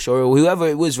Gunnar Solskjaer or whoever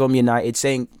it was from United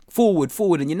saying forward,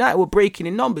 and United were breaking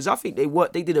in numbers. I think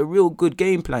they did a real good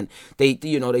game plan.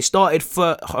 They started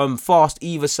fast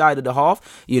either side of the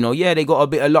half. You know, yeah, they got a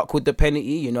bit of luck with the penalty.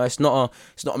 You know, it's not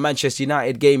a Manchester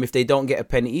United game if they don't get a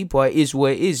penalty, but it is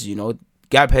what it is. You know,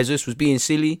 Gab Jesus was being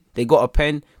silly. They got a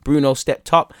pen. Bruno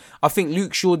stepped up. I think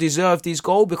Luke Shaw deserved his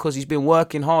goal because he's been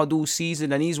working hard all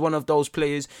season, and he's one of those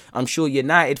players I'm sure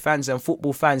United fans and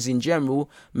football fans in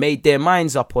general made their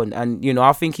minds up on. And, you know,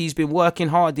 I think he's been working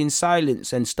hard in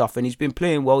silence and stuff, and he's been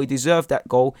playing well. He deserved that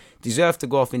goal, deserved to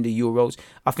go off in the Euros.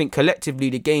 I think collectively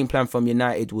the game plan from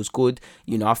United was good.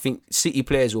 You know, I think City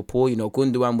players were poor. You know,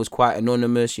 Gundogan was quite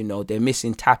anonymous. You know, they're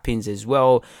missing tap-ins as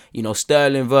well. You know,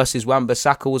 Sterling versus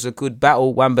Wan-Bissaka was a good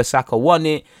battle. Wan-Bissaka won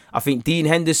it. I think Dean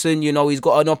Henderson, you know, he's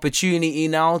got an opportunity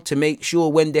now to make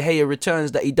sure when De Gea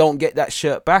returns that he don't get that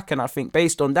shirt back. And I think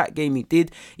based on that game he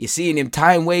did, you're seeing him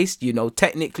time waste. You know,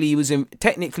 technically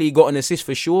he got an assist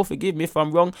for sure. Forgive me if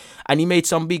I'm wrong. And he made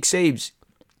some big saves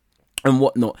and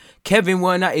whatnot. Kevin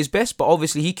weren't at his best, but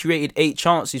obviously he created 8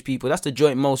 chances, people. That's the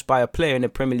joint most by a player in a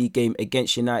Premier League game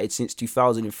against United since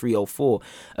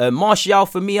 2003-04. Martial,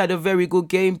 for me, had a very good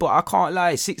game, but I can't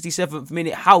lie, 67th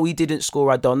minute, how he didn't score,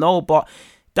 I don't know, but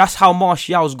that's how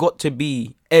Martial's got to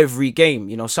be every game.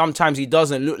 You know, sometimes he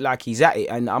doesn't look like he's at it,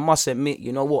 and I must admit,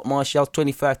 you know what, Martial's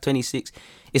 25, 26.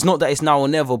 It's not that it's now or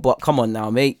never, but come on now,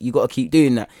 mate, you got to keep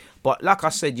doing that. But like I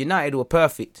said, United were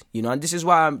perfect, you know, and this is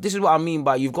what I mean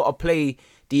by you've got to play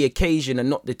the occasion and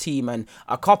not the team. And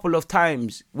a couple of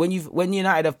times when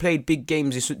United have played big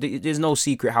games, there's no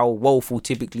secret how woeful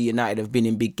typically United have been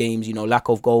in big games. You know, lack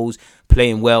of goals,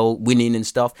 playing well, winning and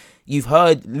stuff. You've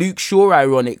heard Luke Shaw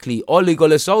ironically, Ole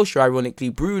Gunnar Solskjaer ironically,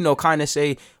 Bruno kind of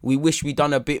say, we wish we'd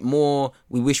done a bit more,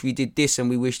 we wish we did this and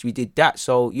we wish we did that.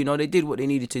 So, you know, they did what they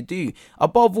needed to do.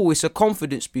 Above all, it's a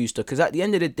confidence booster because at the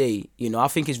end of the day, you know, I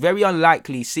think it's very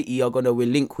unlikely City are going to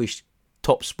relinquish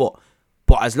top spot.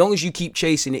 But as long as you keep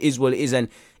chasing, it is what it is. And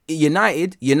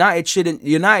United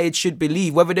should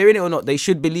believe, whether they're in it or not, they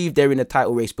should believe they're in a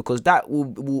title race, because that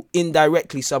will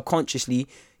indirectly, subconsciously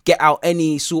get out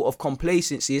any sort of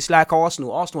complacency. It's like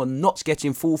Arsenal. Arsenal are not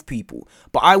getting fourth, people.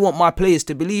 But I want my players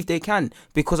to believe they can,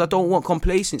 because I don't want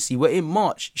complacency. We're in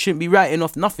March. Shouldn't be writing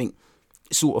off nothing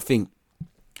sort of thing.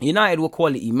 United were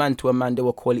quality, man to a man. They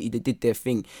were quality. They did their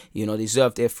thing. You know, they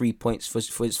deserved their 3 points. For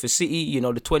City, you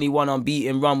know, the 21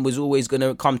 unbeaten run was always going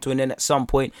to come to an end at some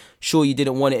point. Sure, you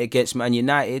didn't want it against Man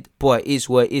United, but it is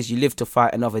what it is. You live to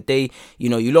fight another day. You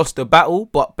know, you lost the battle,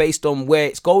 but based on where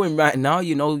it's going right now,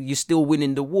 you know, you're still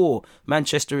winning the war.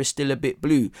 Manchester is still a bit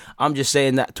blue. I'm just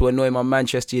saying that to annoy my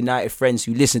Manchester United friends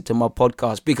who listen to my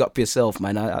podcast. Big up yourself,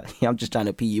 man. I'm just trying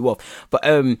to pee you off. But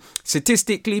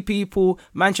statistically, people,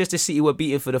 Manchester City were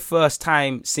beaten for the first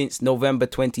time since November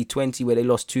 2020, where they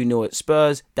lost 2-0 at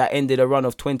Spurs. That ended a run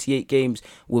of 28 games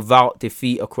without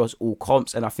defeat across all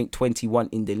comps, and I think 21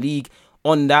 in the league.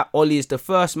 On that, Ole is the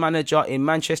first manager in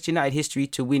Manchester United history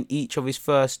to win each of his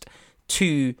first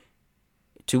three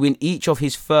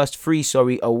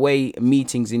away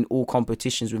meetings in all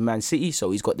competitions with Man City,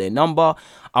 so he's got their number.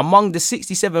 Among the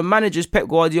 67 managers Pep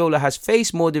Guardiola has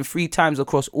faced more than 3 times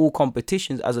across all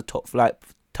competitions as a top flight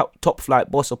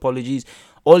boss,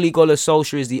 Ole Gunnar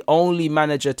Solskjaer is the only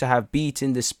manager to have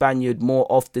beaten the Spaniard more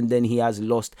often than he has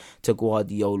lost to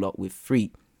Guardiola, with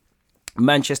 3.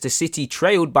 Manchester City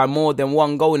trailed by more than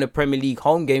 1 goal in a Premier League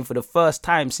home game for the first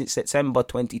time since September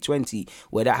 2020,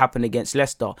 where that happened against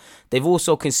Leicester. They've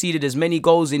also conceded as many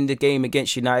goals in the game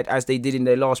against United as they did in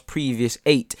their last previous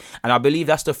 8. And I believe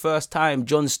that's the first time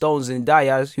John Stones and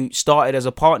Diaz, who started as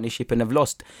a partnership and have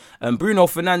lost. Bruno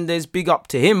Fernandes, big up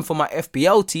to him for my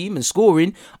FPL team and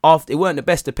scoring. After, it weren't the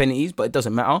best of penalties, but it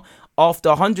doesn't matter. After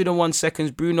 101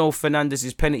 seconds, Bruno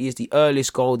Fernandes' penalty is the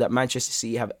earliest goal that Manchester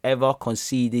City have ever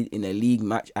conceded in a league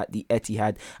match at the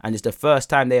Etihad, and it's the first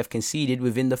time they have conceded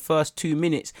within the first 2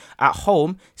 minutes at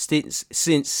home since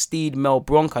Stade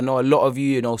Melbronk. I know a lot of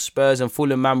you, Spurs and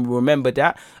Fulham man will remember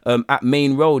that at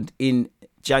Main Road in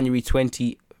January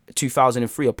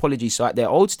 2003. Apologies, so at their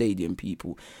old stadium,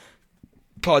 people.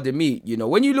 Pardon me,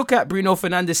 when you look at Bruno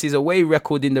Fernandes' away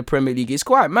record in the Premier League, it's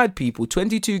quite mad, people.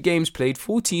 22 games played,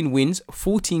 14 wins,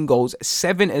 14 goals,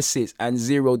 7 assists, and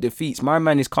 0 defeats. My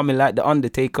man is coming like the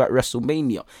Undertaker at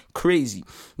WrestleMania. Crazy.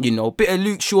 Bit of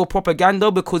Luke Shaw propaganda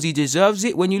because he deserves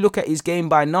it. When you look at his game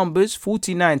by numbers,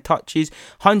 49 touches,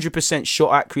 100%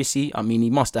 shot accuracy. I mean, he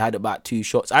must have had about 2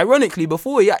 shots. Ironically,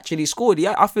 before he actually scored,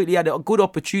 I feel he had a good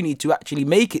opportunity to actually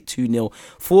make it 2-0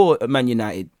 for Man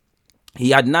United.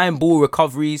 He had 9 ball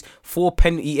recoveries, 4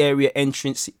 penalty area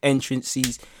entrances.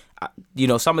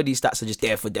 Some of these stats are just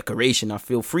there for decoration, I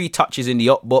feel. 3 touches in the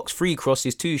up box, 3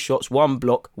 crosses, 2 shots, 1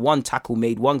 block, 1 tackle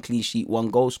made, 1 clean sheet, 1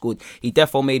 goal scored. He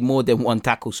definitely made more than 1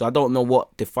 tackle, so I don't know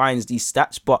what defines these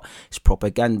stats, but it's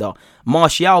propaganda.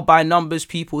 Martial, by numbers,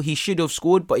 people, he should have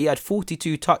scored, but he had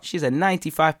 42 touches and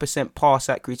 95% pass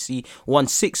accuracy, won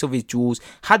 6 of his duels,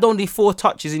 had only 4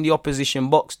 touches in the opposition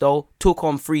box though, took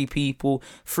on 3 people,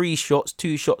 3 shots,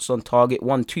 2 shots on target,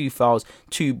 2 fouls,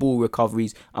 2 ball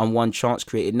recoveries, and 1 chance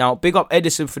created. Now, big up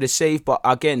Edison for the save, but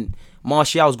again,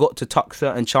 Martial's got to tuck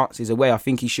certain chances away. I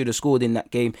think he should have scored in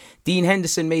that game. Dean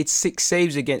Henderson made 6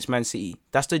 saves against Man City.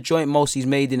 That's the joint most he's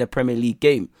made in a Premier League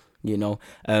game,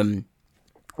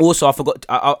 Also, I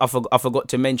forgot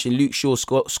to mention Luke Shaw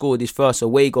scored his first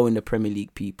away goal in the Premier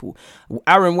League, people.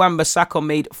 Aaron Wan-Bissaka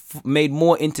made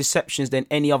more interceptions than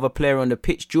any other player on the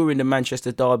pitch during the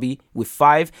Manchester derby with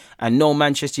 5, and no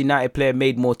Manchester United player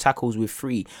made more tackles with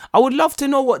 3. I would love to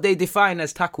know what they define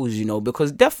as tackles,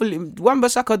 because definitely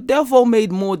Wan-Bissaka definitely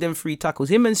made more than 3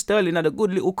 tackles. Him and Sterling had a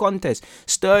good little contest.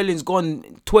 Sterling's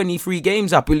gone 23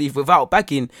 games, I believe, without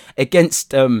backing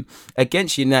against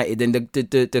United, and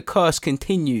the curse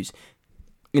continues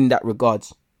in that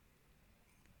regards.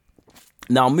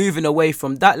 Now, moving away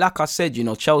from that, like I said,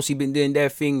 Chelsea been doing their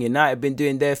thing, United been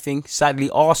doing their thing. Sadly,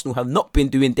 Arsenal have not been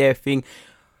doing their thing.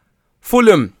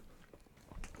 Fulham,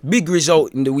 big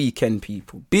result in the weekend,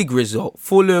 people. Big result.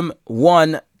 Fulham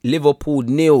 1, Liverpool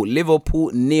 0.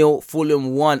 Liverpool 0,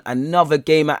 Fulham 1. Another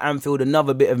game at Anfield,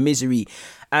 another bit of misery.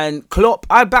 And Klopp,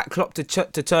 I back Klopp to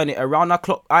turn it around.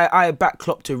 I back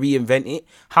Klopp to reinvent it.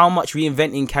 How much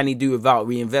reinventing can he do without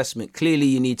reinvestment? Clearly,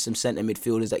 you need some centre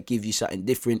midfielders that give you something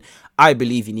different. I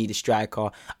believe you need a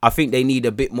striker. I think they need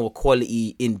a bit more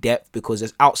quality in depth because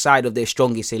as outside of their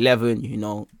strongest 11,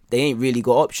 they ain't really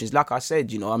got options. Like I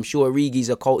said, I'm sure Origi's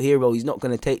a cult hero. He's not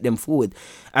going to take them forward.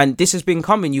 And this has been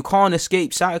coming. You can't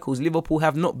escape cycles. Liverpool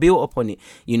have not built upon it.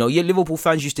 Your Liverpool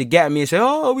fans used to get at me and say,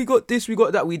 oh, we got this, we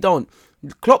got that. We don't.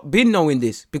 Klopp been knowing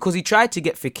this because he tried to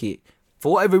get Fekir.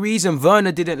 For whatever reason,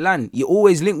 Werner didn't land. You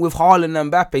always link with Haaland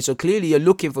and Mbappe, so clearly you're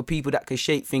looking for people that can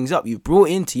shake things up. You've brought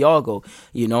in Thiago,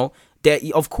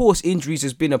 Of course, injuries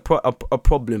has been a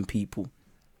problem, people.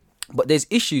 But there's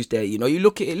issues there, you know. You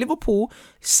look at it, Liverpool,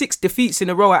 6 defeats in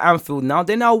a row at Anfield now.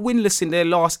 They're now winless in their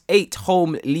last 8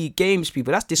 home league games,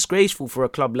 people. That's disgraceful for a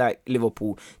club like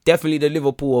Liverpool. Definitely the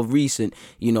Liverpool of recent.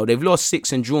 You know, they've lost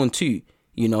 6 and drawn 2.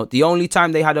 You know, the only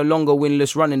time they had a longer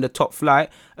winless run in the top flight,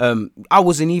 I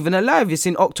wasn't even alive. It's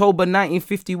in October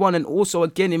 1951 and also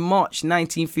again in March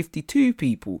 1952,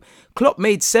 people. Klopp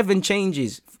made 7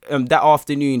 changes that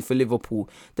afternoon for Liverpool.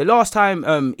 The last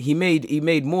time he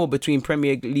made more between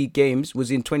Premier League games was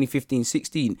in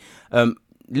 2015-16.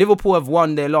 Liverpool have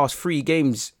won their last 3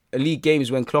 league games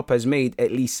when Klopp has made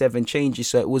at least 7 changes,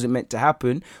 so it wasn't meant to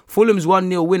happen. Fulham's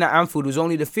 1-0 win at Anfield was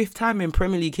only the 5th time in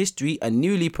Premier League history a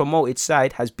newly promoted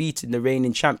side has beaten the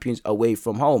reigning champions away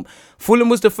from home. Fulham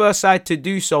was the first side to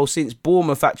do so since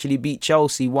Bournemouth actually beat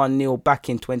Chelsea 1-0 back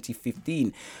in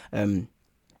 2015.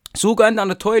 It's all going down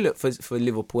the toilet for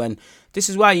Liverpool, and this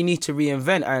is why you need to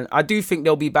reinvent, and I do think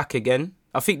they'll be back again.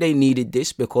 I think they needed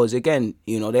this because, again,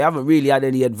 you know, they haven't really had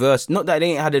any adversity. Not that they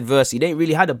ain't had adversity. They ain't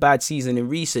really had a bad season in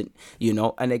recent, you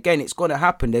know. And, again, it's going to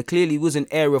happen. There clearly was an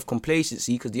air of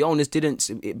complacency because the owners didn't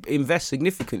invest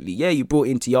significantly. Yeah, you brought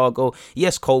in Thiago.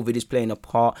 Yes, COVID is playing a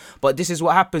part. But this is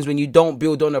what happens when you don't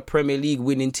build on a Premier League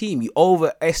winning team. You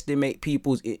overestimate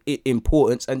people's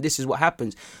importance, and this is what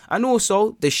happens. And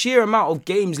also, the sheer amount of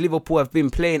games Liverpool have been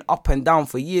playing up and down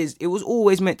for years, it was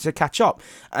always meant to catch up.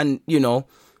 And, you know,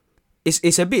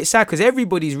 It's a bit sad because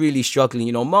everybody's really struggling.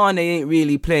 You know, Mane ain't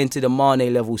really playing to the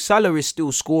Mane level. Salah is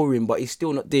still scoring, but he's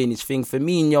still not doing his thing.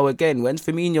 Firmino, again, when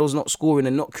Firmino's not scoring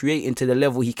and not creating to the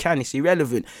level he can, it's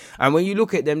irrelevant. And when you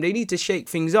look at them, they need to shake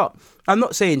things up. I'm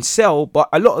not saying sell, but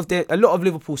a lot of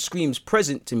Liverpool screams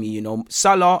present to me. You know,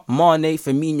 Salah, Mane,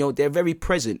 Firmino, they're very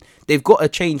present. They've got to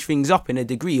change things up in a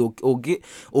degree, or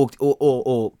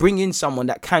bring in someone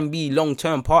that can be long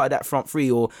term part of that front three,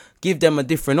 or give them a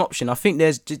different option. I think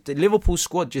there's just, the Liverpool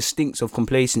squad just stinks of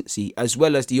complacency, as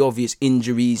well as the obvious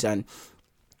injuries and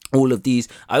all of these.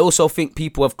 I also think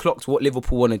people have clocked what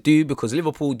Liverpool want to do, because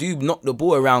Liverpool do knock the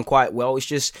ball around quite well. It's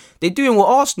just they're doing what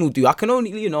Arsenal do. I can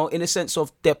only, you know, in a sense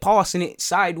of they're passing it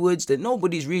sideways, that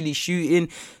nobody's really shooting.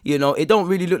 You know, it don't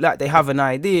really look like they have an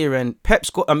idea. And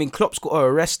Klopp's got to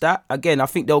arrest that. Again, I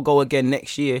think they'll go again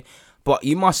next year. But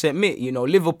you must admit, you know,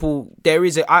 Liverpool,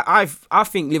 I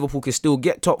think Liverpool can still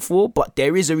get top 4, but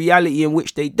there is a reality in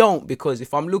which they don't, because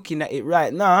if I'm looking at it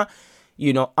right now,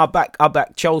 you know, I back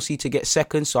Chelsea to get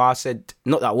second. So I said,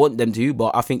 not that I want them to,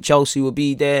 but I think Chelsea will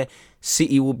be there.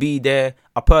 City will be there.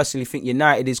 I personally think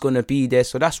United is going to be there.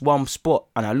 So that's one spot.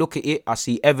 And I look at it, I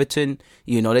see Everton,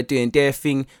 you know, they're doing their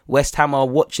thing. West Ham are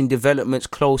watching developments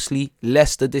closely.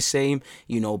 Leicester the same.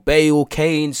 You know, Bale,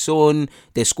 Kane, Son,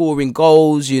 they're scoring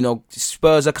goals. You know,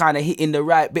 Spurs are kind of hitting the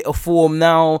right bit of form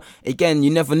now. Again, you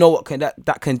never know what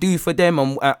that can do for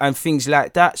them and things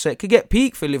like that. So it could get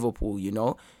peak for Liverpool, you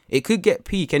know. It could get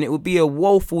peak, and it would be a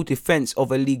woeful defence of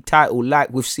a league title like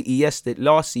with City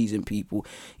last season, people.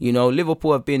 You know,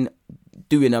 Liverpool have been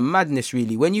doing a madness,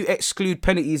 really. When you exclude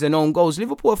penalties and own goals,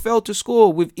 Liverpool have failed to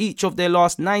score with each of their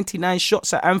last 99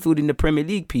 shots at Anfield in the Premier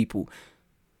League, people.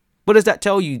 What does that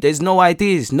tell you? There's no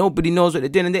ideas. Nobody knows what they're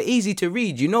doing. And they're easy to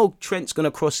read. You know Trent's going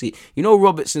to cross it. You know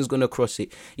Robertson's going to cross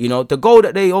it. You know, the goal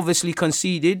that they obviously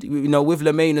conceded, you know, with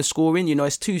Lemina scoring, you know,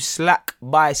 it's too slack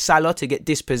by Salah to get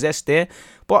dispossessed there.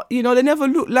 But, you know, they never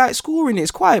look like scoring.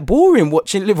 It's quite boring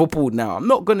watching Liverpool now. I'm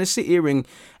not going to sit here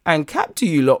and cap to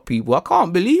you lot, people. I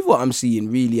can't believe what I'm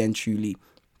seeing, really and truly.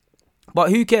 But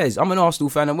who cares? I'm an Arsenal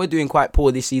fan and we're doing quite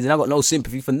poor this season. I got no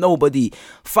sympathy for nobody.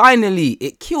 Finally,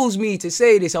 it kills me to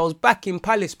say this. I was back in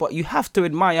Palace, but you have to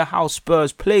admire how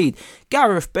Spurs played.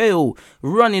 Gareth Bale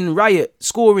running riot,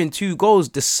 scoring 2 goals.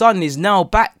 The Sun is now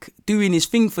back doing his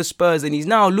thing for Spurs, and he's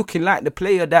now looking like the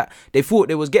player that they thought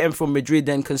they was getting from Madrid.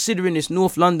 And considering this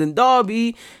North London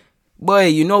derby, boy,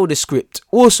 you know the script.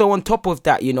 Also, on top of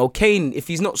that, you know, Kane, if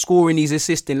he's not scoring, he's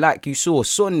assisting like you saw.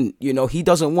 Son, you know, he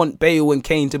doesn't want Bale and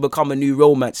Kane to become a new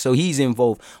romance, so he's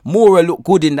involved. Moura looked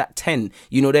good in that 10.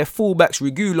 You know, their fullbacks,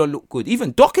 Regular looked good.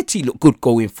 Even Doherty looked good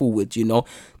going forward, you know.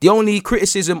 The only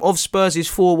criticism of Spurs'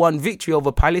 4-1 victory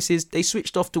over Palace is they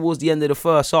switched off towards the end of the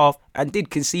first half and did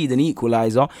concede an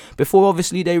equaliser before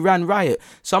obviously they ran riot.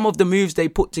 Some of the moves they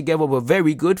put together were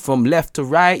very good from left to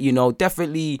right, you know,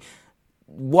 definitely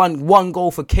one goal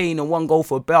for Kane and 1 goal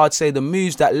for Bale. I'd say the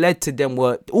moves that led to them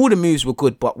all the moves were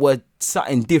good, but were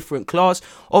something different class.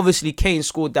 Obviously, Kane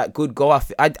scored that good goal.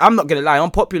 I'm not going to lie,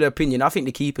 unpopular opinion, I think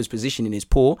the keeper's positioning is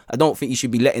poor. I don't think you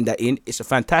should be letting that in. It's a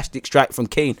fantastic strike from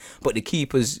Kane, but the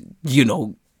keeper's, you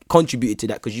know, contributed to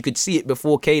that, because you could see it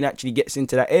before Kane actually gets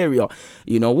into that area.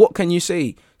 What can you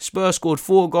say? Spurs scored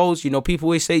 4 goals. People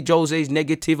always say Jose's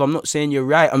negative. I'm not saying you're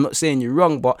right. I'm not saying you're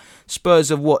wrong. But Spurs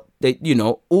have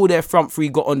all their front three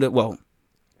got on the,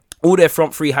 all their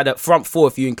front three had a front four,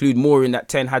 if you include Moore in that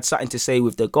 10, had something to say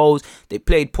with the goals. They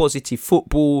played positive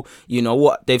football.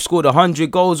 They've scored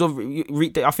 100 goals.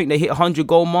 I think they hit 100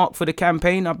 goal mark for the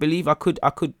campaign, I believe. I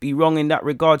could be wrong in that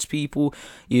regards, people.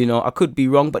 I could be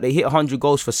wrong, but they hit 100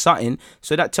 goals for Sutton.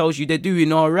 So that tells you they're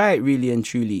doing all right, really and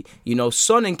truly.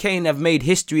 Son and Kane have made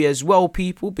history as well,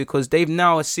 people, because they've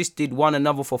now assisted one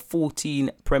another for 14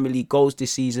 Premier League goals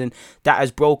this season. That has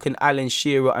broken Alan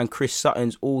Shearer and Chris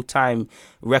Sutton's all-time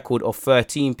record of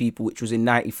 13, people, which was in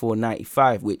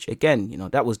 94-95, which again,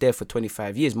 that was there for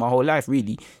 25 years, my whole life,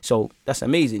 really. So that's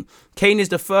amazing. Kane is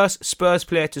the first Spurs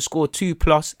player to score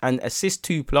 2+ and assist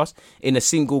 2+ in a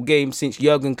single game since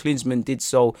Jurgen Klinsmann did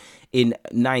so in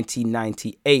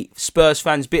 1998. Spurs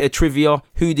fans, bit of trivia: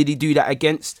 who did he do that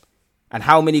against, and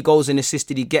how many goals and assists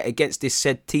did he get against this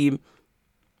said team?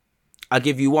 I'll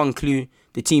give you one clue.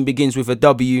 The team begins with a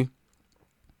W.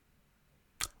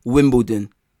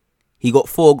 Wimbledon. He got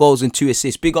 4 goals and 2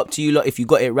 assists. Big up to you lot if you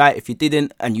got it right. If you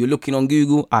didn't and you're looking on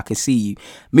Google, I can see you.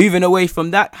 Moving away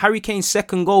from that, Harry Kane's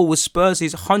second goal was Spurs'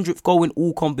 100th goal in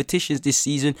all competitions this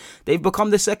season. They've become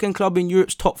the second club in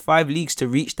Europe's top 5 leagues to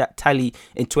reach that tally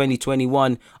in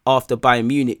 2021 after Bayern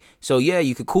Munich. So yeah,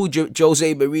 you could call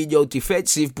Jose Mourinho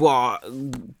defensive, but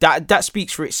that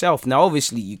speaks for itself. Now,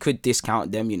 obviously, you could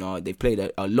discount them. They've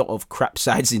played a lot of crap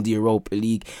sides in the Europa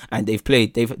League, and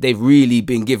they've really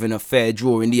been given a fair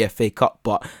draw in the FA Cup,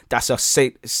 but that's a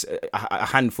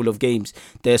handful of games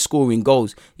they're scoring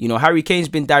goals. Harry Kane's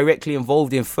been directly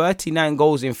involved in 39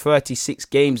 goals in 36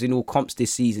 games in all comps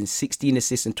this season, 16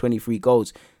 assists and 23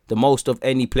 goals, the most of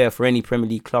any player for any Premier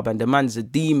League club, and the man's a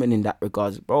demon in that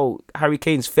regards. Bro, Harry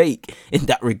Kane's fake in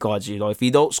that regards. If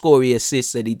he don't score, he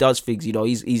assists, and he does things.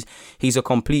 He's a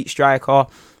complete striker.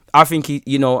 I think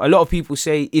a lot of people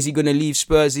say, is he going to leave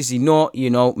Spurs? Is he not?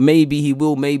 Maybe he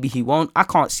will, maybe he won't. I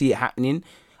can't see it happening.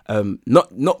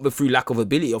 Not through lack of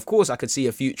ability. Of course, I could see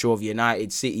a future of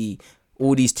United, City,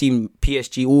 all these teams,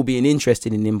 PSG, all being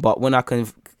interested in him. But when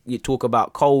you talk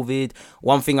about COVID,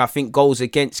 one thing I think goes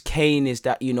against Kane is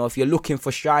that, if you're looking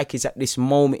for strikers at this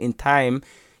moment in time,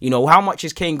 how much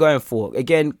is Kane going for?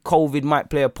 Again, COVID might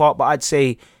play a part, but I'd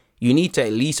say you need to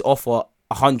at least offer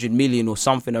 100 million or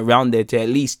something around there to at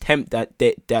least tempt that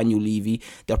Daniel Levy.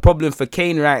 The problem for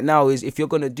Kane right now is, if you're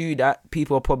going to do that,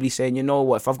 people are probably saying,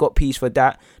 if I've got peace for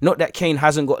that, not that Kane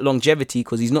hasn't got longevity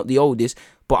because he's not the oldest,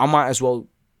 but I might as well,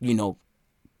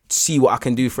 see what I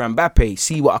can do for Mbappe,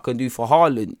 see what I can do for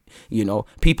Haaland.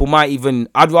 People might even,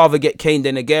 I'd rather get Kane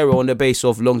than Aguero on the base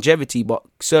of longevity, but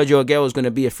Sergio Aguero is going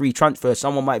to be a free transfer.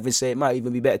 Someone might even say it might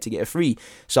even be better to get a free.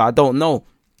 So I don't know.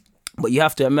 But you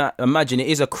have to imagine it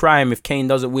is a crime if Kane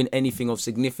doesn't win anything of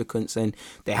significance. And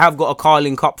they have got a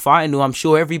Carling Cup final. I'm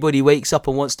sure everybody wakes up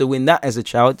and wants to win that as a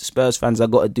child. Spurs fans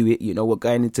have got to do it. We're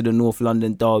going into the North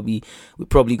London derby. We're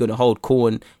probably going to hold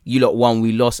Corn. You lot won,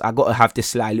 we lost. I got to have the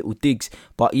sly little digs.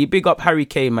 But you big up Harry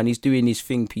Kane, man. He's doing his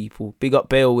thing, people. Big up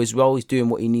Bale as well. He's doing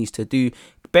what he needs to do.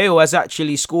 Bale has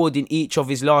actually scored in each of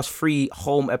his last 3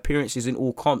 home appearances in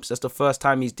all comps. That's the first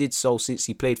time he's did so since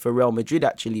he played for Real Madrid,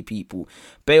 actually, people.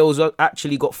 Bale's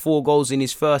actually got 4 goals in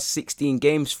his first 16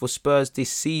 games for Spurs this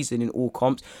season in all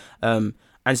comps.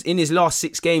 And in his last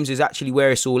 6 games is actually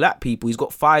where it's all at, people. He's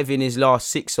got 5 in his last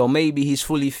 6, so maybe he's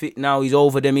fully fit now. He's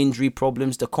over them injury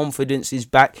problems. The confidence is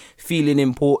back, feeling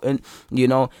important.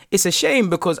 It's a shame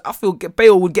because I feel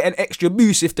Bale would get an extra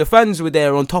boost if the fans were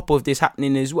there on top of this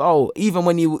happening as well, even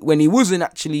when he wasn't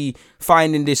actually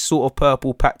finding this sort of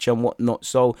purple patch and whatnot.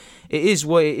 So it is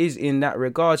what it is in that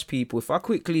regards, people. If I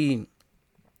quickly...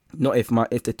 Not if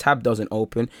the tab doesn't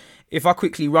open. If I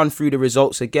quickly run through the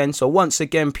results again. So once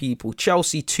again, people,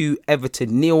 Chelsea 2,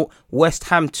 Everton 0, West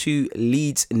Ham 2,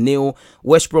 Leeds 0,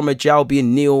 West Bromwich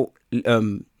Albion 0,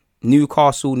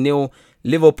 Newcastle 0,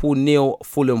 Liverpool 0,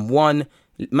 Fulham 1,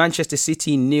 Manchester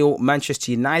City 0,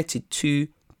 Manchester United 2,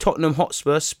 Tottenham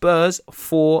Hotspur, Spurs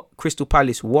 4, Crystal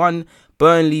Palace 1,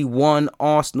 Burnley 1,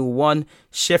 Arsenal 1,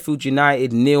 Sheffield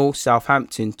United 0,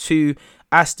 Southampton 2,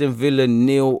 Aston Villa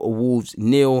 0, Wolves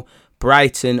 0,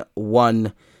 Brighton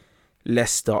 1,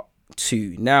 Leicester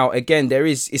 2. Now, again,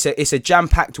 it's a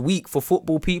jam-packed week for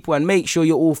football, people, and make sure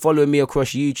you're all following me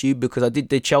across YouTube because I did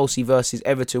the Chelsea versus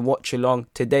Everton watch-along.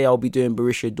 Today, I'll be doing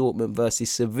Borussia Dortmund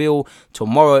versus Seville.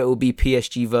 Tomorrow, it will be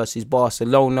PSG versus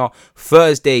Barcelona.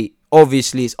 Thursday,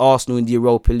 obviously it's Arsenal in the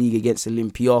Europa League against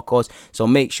Olympiacos, so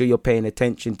make sure you're paying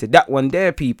attention to that one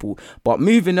there, people. But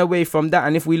moving away from that,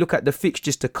 and if we look at the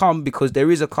fixtures to come, because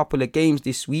there is a couple of games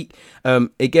this week,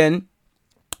 again,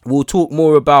 we'll talk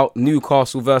more about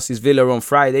Newcastle versus Villa on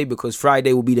Friday, because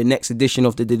Friday will be the next edition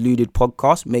of the Deluded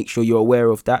podcast. Make sure you're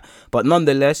aware of that. But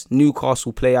nonetheless,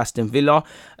 Newcastle play Aston Villa.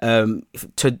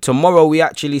 Tomorrow we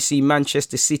actually see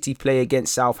Manchester City play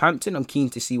against Southampton. I'm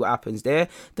keen to see what happens there.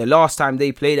 The last time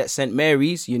they played at St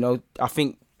Mary's, I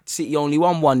think City only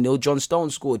won 1-0. John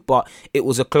Stones scored, but it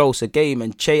was a closer game,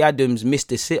 and Che Adams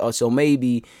missed a sitter. So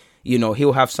maybe,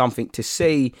 he'll have something to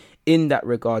say in that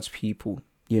regards, people.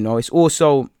 It's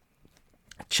also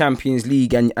Champions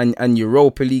League and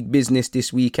Europa League business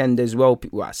this weekend as well.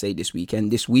 Well, I say this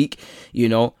weekend, this week,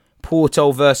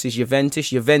 Porto versus Juventus.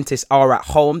 Juventus are at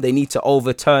home. They need to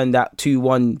overturn that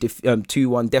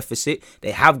 2-1 deficit. They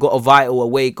have got a vital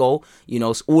away goal.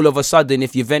 All of a sudden,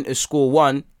 if Juventus score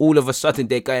one, all of a sudden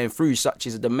they're going through, such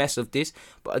as the mess of this.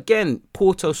 But again,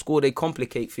 Porto score, they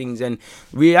complicate things. And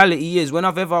reality is,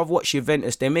 whenever I've watched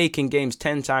Juventus, they're making games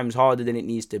 10 times harder than it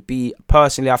needs to be.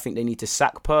 Personally, I think they need to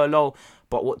sack Pirlo.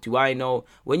 But what do I know?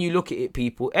 When you look at it,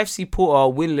 people, FC Porto are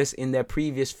winless in their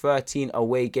previous 13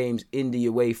 away games in the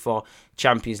UEFA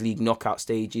Champions League knockout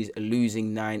stages,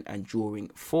 losing 9 and drawing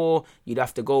 4. You'd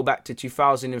have to go back to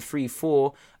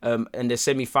 2003-04 and the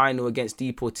semi-final against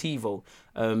Deportivo.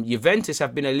 Juventus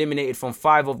have been eliminated from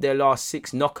 5 of their last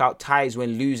 6 knockout ties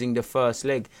when losing the first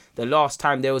leg. The last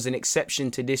time there was an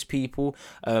exception to this, people,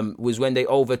 was when they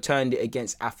overturned it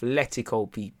against Atletico,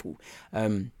 people.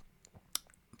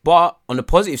 But on the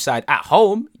positive side, at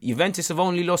home, Juventus have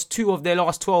only lost 2 of their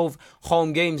last 12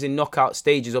 home games in knockout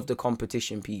stages of the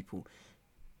competition, people.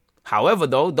 However,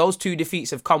 though, those 2 defeats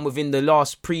have come within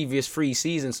the previous 3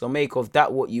 seasons, so make of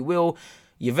that what you will.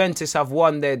 Juventus have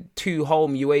won their 2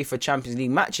 home UEFA Champions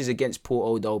League matches against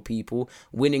Porto, though, people,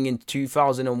 winning in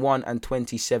 2001 and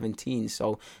 2017.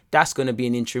 So that's going to be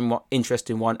an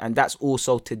interesting one. And that's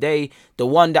also today. The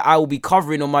one that I will be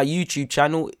covering on my YouTube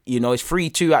channel, it's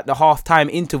 3-2 at the half-time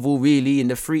interval, really, in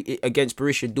the free against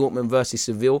Borussia Dortmund versus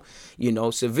Seville.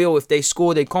 Seville, if they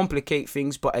score, they complicate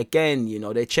things. But again,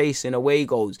 they're chasing away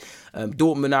goals.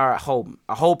 Dortmund are at home.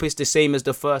 I hope it's the same as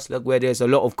the first leg, where there's a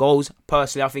lot of goals.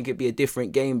 Personally, I think it'd be a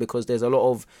different game, because there's a lot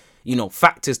of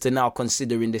factors to now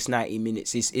consider in this 90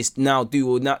 minutes. It's now do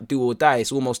or die.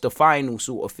 It's almost a final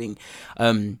sort of thing.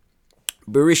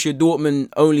 Borussia Dortmund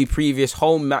only previous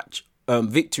home match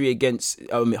victory against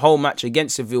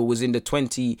Seville was in the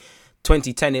 2010-11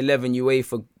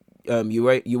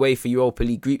 UEFA Europa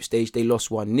League group stage. They lost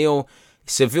 1-0.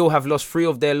 Seville have lost 3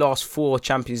 of their last 4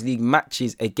 Champions League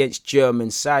matches against German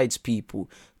sides, people.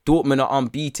 Dortmund are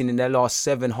unbeaten in their last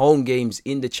 7 home games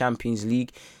in the Champions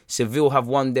League. Seville have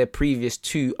won their previous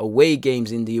 2 away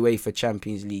games in the UEFA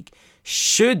Champions League.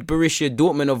 Should Borussia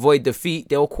Dortmund avoid defeat,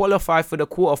 they will qualify for the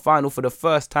quarterfinal for the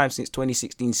first time since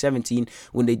 2016-17,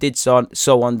 when they did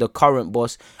so under current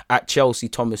boss at Chelsea,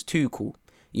 Thomas Tuchel.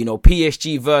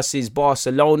 PSG versus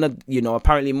Barcelona.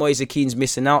 Apparently Moise Kean's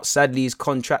missing out. Sadly, he's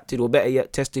contracted, or better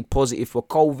yet, tested positive for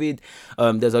COVID.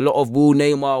 There's a lot of will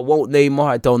Neymar, won't Neymar,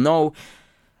 I don't know.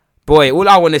 Boy, all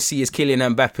I want to see is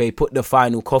Kylian Mbappe put the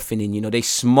final coffin in. They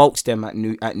smoked them at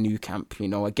Nou Camp.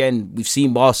 Again, we've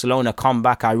seen Barcelona come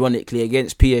back, ironically,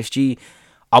 against PSG.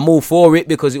 I'm all for it,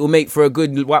 because it will make for a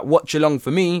good watch along for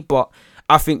me. But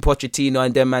I think Pochettino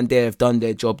and them man there have done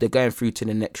their job. They're going through to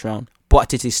the next round.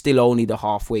 But it is still only the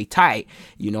halfway tie.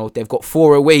 They've got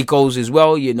 4 away goals as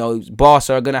well.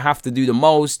 Barca are going to have to do the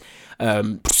most.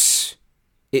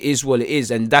 It is what it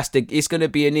is, and it's going to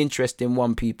be an interesting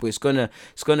one, people. It's going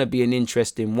to be an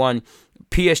interesting one.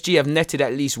 PSG have netted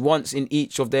at least once in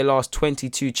each of their last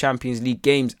 22 Champions League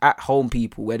games at home,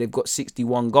 people, where they've got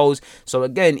 61 goals. So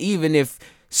again, even if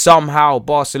somehow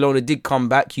Barcelona did come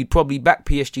back, you'd probably back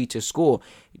PSG to score.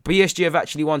 PSG have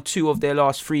actually won 2 of their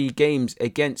last 3 games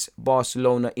against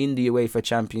Barcelona in the UEFA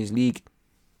Champions League.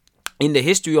 In the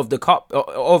history of the cup,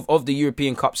 of the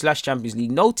European Cup / Champions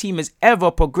League, no team has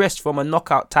ever progressed from a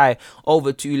knockout tie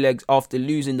over 2 legs after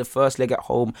losing the first leg at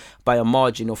home by a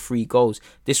margin of 3 goals.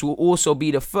 This will also be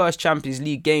the first Champions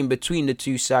League game between the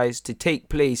 2 sides to take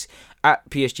place at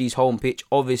PSG's home pitch,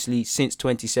 obviously since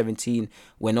 2017,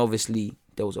 when obviously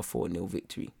there was a 4-0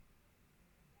 victory.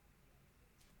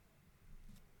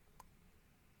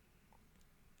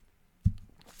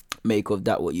 make of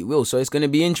that what you will. So it's going to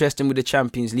be interesting with the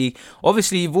Champions League.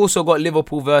 Obviously, you've also got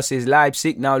Liverpool versus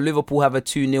Leipzig. Now, Liverpool have a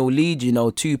 2-0 lead. You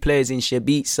know, two players in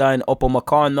Sabitzer and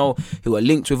Upamecano who are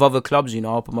linked with other clubs. You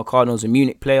know, Upamecano's a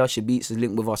Munich player. Sabitzer is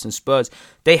linked with us and Spurs.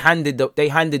 They handed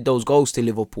those goals to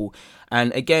Liverpool.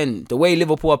 And again, the way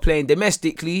Liverpool are playing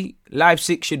domestically,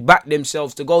 Leipzig should back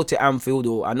themselves to go to Anfield.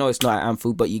 Or I know it's not at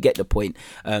Anfield, but you get the point.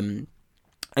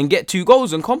 And get 2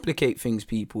 goals and complicate things,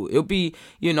 people. It'll be,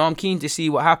 you know, I'm keen to see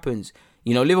what happens.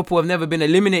 You know, Liverpool have never been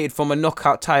eliminated from a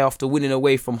knockout tie after winning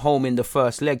away from home in the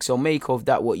first leg. So make of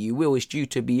that what you will. It's due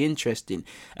to be interesting.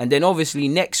 And then obviously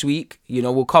next week, you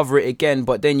know, we'll cover it again.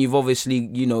 But then you've obviously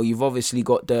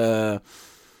got the...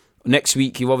 Next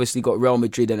week, you've obviously got Real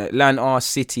Madrid and Atlanta,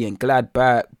 City and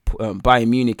Gladbach, Bayern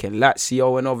Munich and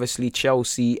Lazio, and obviously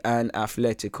Chelsea and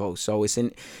Atletico. So it's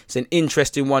an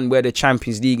interesting one where the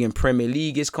Champions League and Premier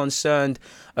League is concerned.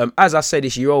 As I said,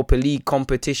 it's Europa League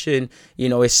competition. You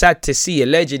know, it's sad to see.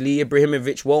 Allegedly,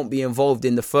 Ibrahimovic won't be involved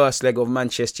in the first leg of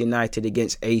Manchester United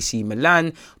against AC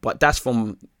Milan, but that's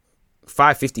from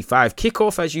 5:55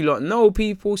 kickoff, as you lot know,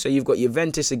 people. So you've got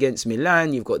Juventus against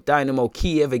Milan, you've got Dynamo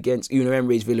Kiev against Unai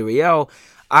Emery's Villarreal,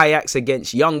 Ajax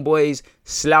against Young Boys,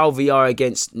 Slavia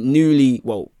against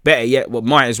might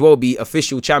as well be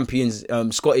official champions,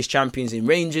 Scottish champions in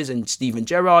Rangers and Steven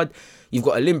Gerrard. You've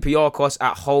got Olympiacos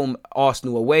at home,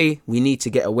 Arsenal away. We need to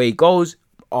get away goals.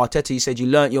 Arteta, you said you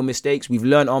learnt your mistakes. We've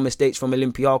learnt our mistakes from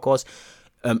Olympiacos.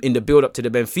 In the build-up to the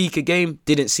Benfica game.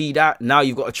 Didn't see that. Now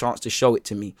you've got a chance to show it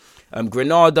to me.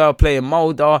 Granada playing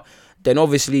Molde. Then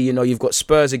obviously, you know, you've got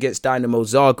Spurs against Dynamo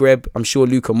Zagreb. I'm sure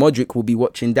Luka Modric will be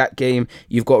watching that game.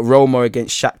 You've got Roma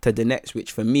against Shakhtar Donetsk,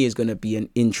 which for me is going to be an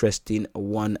interesting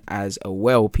one as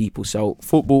well, people. So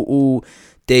football all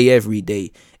day, every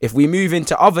day. If we move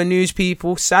into other news,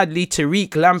 people, sadly, Tariq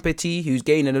Lamptey, who's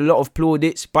gaining a lot of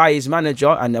plaudits by his manager,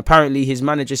 and apparently his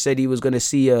manager said he was going to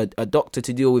see a doctor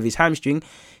to deal with his hamstring.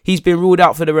 He's been ruled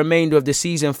out for the remainder of the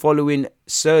season following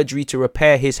surgery to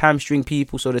repair his hamstring,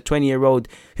 people. So the 20-year-old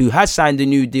who has signed a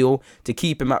new deal to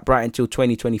keep him at Brighton until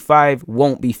 2025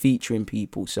 won't be featuring,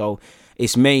 people. So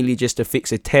it's mainly just to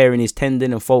fix a tear in his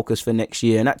tendon and focus for next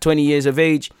year. And at 20 years of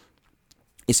age,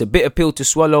 it's a bitter pill to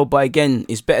swallow, but again,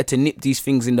 it's better to nip these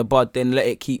things in the bud than let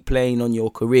it keep playing on your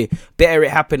career. Better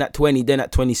it happen at 20 than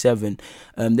at 27.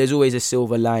 There's always a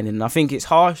silver lining. And I think it's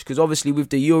harsh because obviously with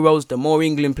the Euros, the more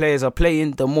England players are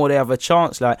playing, the more they have a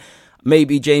chance. Like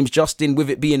maybe James Justin, with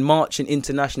it being March and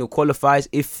international qualifiers,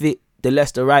 if fit, the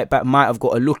Leicester right back might have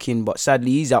got a look in, but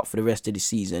sadly he's out for the rest of the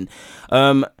season.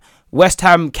 West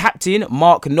Ham captain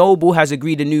Mark Noble has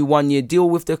agreed a new 1-year deal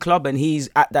with the club, and he's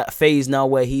at that phase now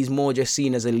where he's more just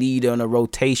seen as a leader and a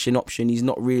rotation option. He's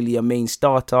not really a main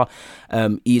starter.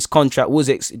 His contract was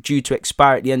due to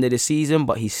expire at the end of the season,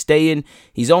 but he's staying.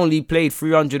 He's only played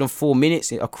 304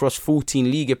 minutes across 14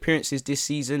 league appearances this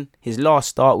season. His last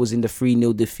start was in the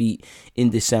 3-0 defeat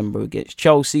in December against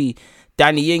Chelsea.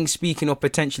 Danny Ings, speaking of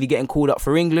potentially getting called up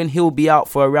for England, he'll be out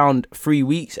for around 3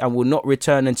 weeks and will not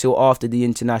return until after the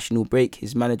international break.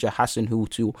 His manager Hassan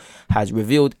Hutel has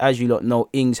revealed. As you lot know,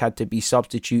 Ings had to be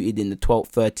substituted in the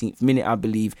 12th, 13th minute, I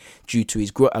believe, due to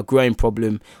his a groin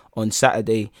problem on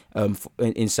Saturday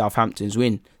in Southampton's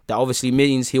win. That obviously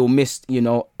means he'll miss, you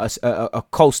know, a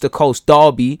coast-to-coast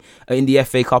derby in the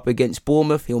FA Cup against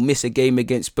Bournemouth. He'll miss a game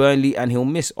against Burnley, and he'll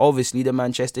miss, obviously, the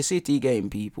Manchester City game,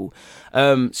 people.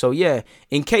 So, yeah,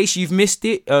 in case you've missed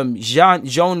it,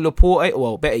 Jean Laporte,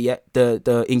 well, better yet,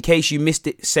 the in case you missed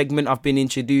it segment I've been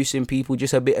introducing, people,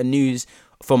 just a bit of news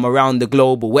from around the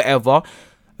globe or whatever.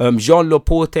 Jean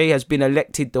Laporte has been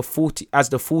elected as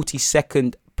the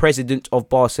 42nd president of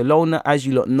Barcelona. As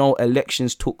you lot know,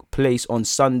 elections took place on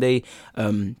Sunday,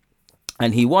 and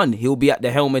he won. He'll be at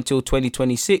the helm until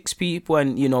 2026, people,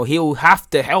 and you know he'll have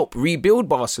to help rebuild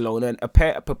Barcelona and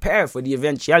prepare for the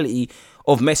eventuality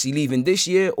of Messi leaving this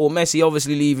year or Messi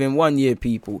obviously leaving 1 year,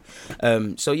 people.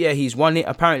 So yeah, he's won it.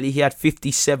 Apparently he had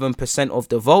 57% of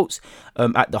the votes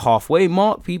at the halfway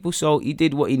mark, people, so he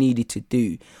did what he needed to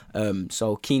do.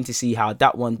 So keen to see how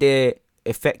that one there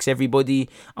affects everybody.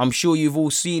 I'm sure you've all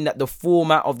seen that the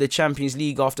format of the Champions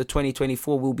League after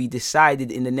 2024 will be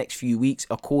decided in the next few weeks,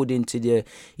 according to the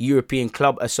European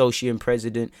Club Association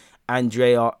president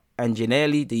Andrea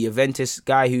Angelelli, the Juventus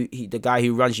guy the guy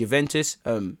who runs Juventus.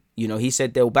 You know, he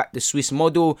said they'll back the Swiss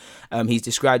model. He's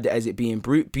described it as it being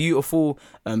beautiful.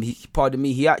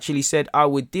 He actually said, I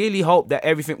would dearly hope that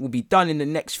everything will be done in the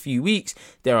next few weeks.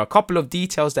 There are a couple of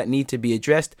details that need to be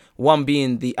addressed. One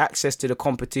being the access to the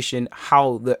competition,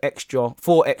 how the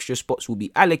 4 extra spots will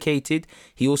be allocated.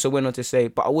 He also went on to say,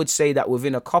 but I would say that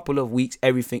within a couple of weeks,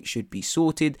 everything should be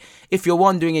sorted. If you're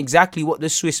wondering exactly what the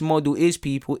Swiss model is,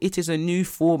 people, it is a new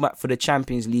format for the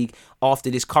Champions League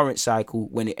after this current cycle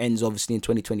when it ends obviously in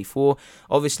 2024.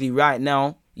 Obviously right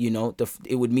now, you know,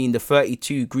 it would mean the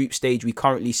 32 group stage we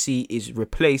currently see is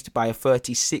replaced by a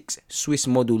 36 Swiss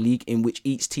model league in which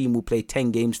each team will play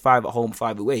 10 games, 5 at home,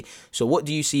 5 away. So what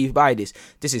do you see by this?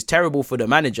 This is terrible for the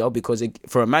manager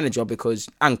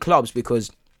and clubs,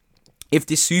 because if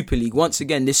this Super League, once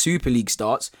again, this Super League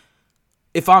starts,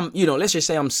 if I'm, you know, let's just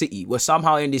say I'm City, we're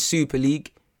somehow in this Super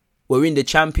League, we're in the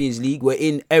Champions League, we're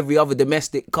in every other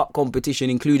domestic cup competition,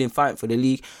 including fighting for the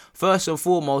league. First and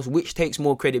foremost, which takes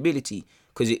more credibility?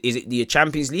 Because is it the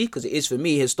Champions League? Because it is for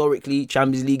me, historically,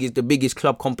 Champions League is the biggest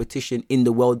club competition in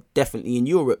the world, definitely in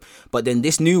Europe. But then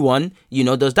this new one, you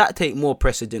know, does that take more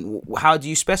precedent? How do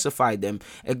you specify them?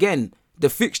 Again, the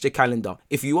fixture calendar.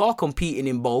 If you are competing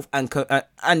in both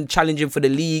and challenging for the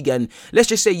league, and let's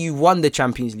just say you won the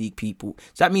Champions League, people,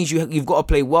 so that means you've got to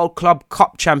play World Club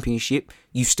Cup Championship.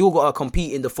 You've still got to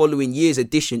compete in the following year's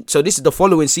edition. So this is the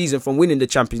following season from winning the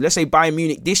Champions. Let's say Bayern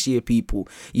Munich this year, people,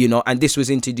 you know, and this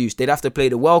was introduced. They'd have to play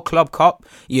the World Club Cup,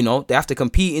 you know, they have to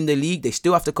compete in the league. They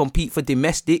still have to compete for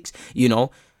domestics, you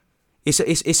know.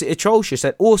 It's atrocious.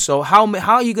 And also, how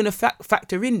are you going to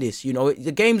factor in this? You know,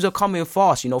 the games are coming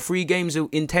fast. You know, 3 games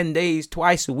in 10 days,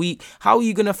 twice a week. How are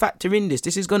you going to factor in this?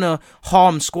 This is going to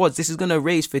harm squads. This is going to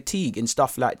raise fatigue and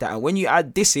stuff like that. And when you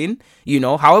add this in, you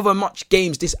know, however much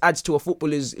games this adds to a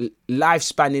footballer's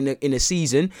lifespan in a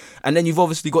season, and then you've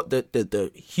obviously got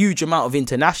the huge amount of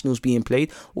internationals being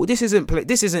played. Well, this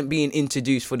isn't being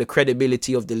introduced for the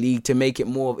credibility of the league to make it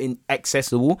more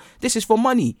accessible. This is for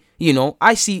money. You know,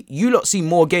 you lot see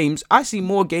more games. I see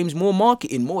more games, more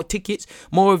marketing, more tickets,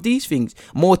 more of these things,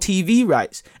 more TV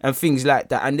rights and things like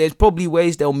that. And there's probably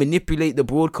ways they'll manipulate the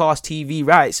broadcast TV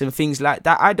rights and things like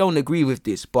that. I don't agree with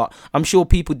this, but I'm sure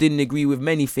people didn't agree with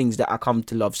many things that I come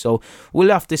to love. So we'll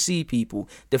have to see, people.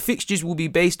 The fixtures will be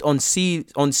based on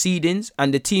seedings,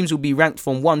 and the teams will be ranked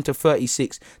from 1 to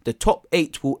 36. The top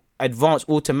 8 will advance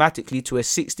automatically to a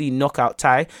 16 knockout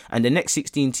tie, and the next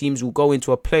 16 teams will go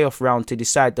into a playoff round to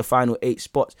decide the final 8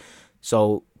 spots.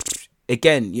 So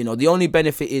again, you know, the only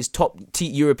benefit is top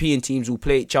European teams will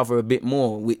play each other a bit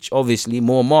more, which obviously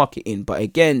more marketing. But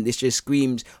again, this just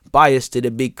screams bias to the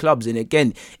big clubs. And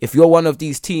again, if you're one of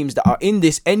these teams that are in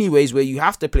this anyways, where you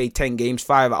have to play 10 games,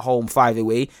 5 at home, 5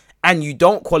 away, and you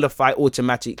don't qualify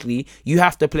automatically, you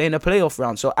have to play in a playoff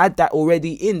round. So add that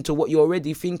already into what you're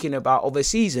already thinking about of a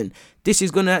season. This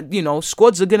is going to, you know,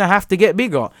 squads are going to have to get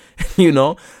bigger, you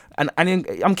know. And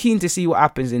I'm keen to see what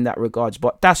happens in that regards.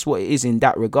 But that's what it is in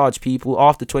that regards, people.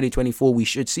 After 2024, we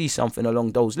should see something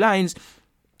along those lines.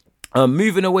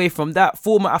 Moving away from that,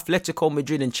 former Atletico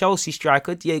Madrid and Chelsea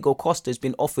striker Diego Costa has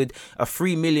been offered a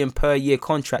 $3 million per year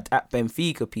contract at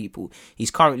Benfica, people.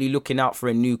 He's currently looking out for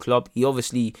a new club. He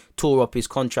obviously tore up his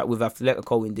contract with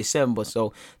Atletico in December,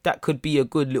 so that could be a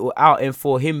good little outing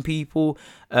for him, people.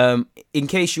 In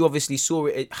case you obviously saw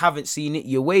it, haven't seen it,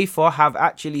 UEFA have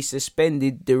actually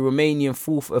suspended the Romanian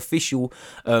fourth official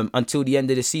until the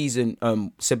end of the season,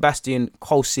 Sebastian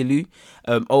Koselu,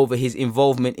 over his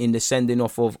involvement in the sending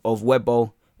off of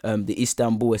Webo, the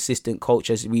Istanbul assistant coach.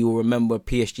 As we all remember,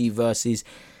 PSG versus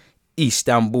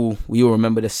Istanbul, we all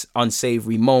remember the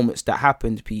unsavoury moments that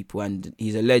happened, people, and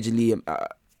he's allegedly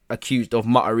accused of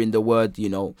muttering the word, you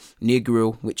know,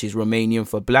 negro, which is Romanian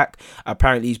for black.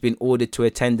 Apparently, he's been ordered to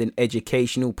attend an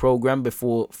educational program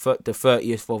before the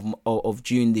 30th of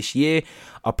June this year.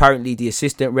 Apparently, the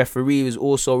assistant referee was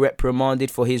also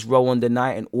reprimanded for his role on the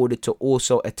night and ordered to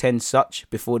also attend such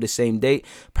before the same date.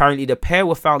 Apparently, the pair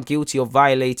were found guilty of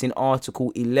violating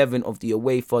Article 11 of the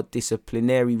UEFA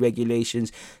disciplinary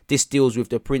regulations. This deals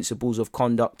with the principles of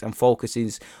conduct and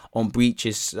focuses on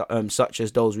breaches such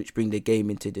as those which bring the game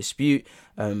into dispute.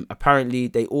 Apparently,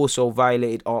 they also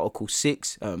violated Article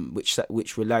 6,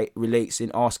 which relates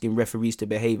in asking referees to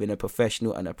behave in a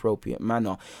professional and appropriate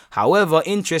manner. However,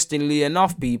 interestingly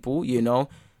enough, people, you know,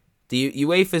 the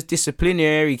UEFA's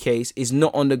disciplinary case is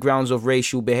not on the grounds of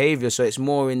racial behaviour, so it's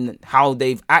more in how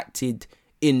they've acted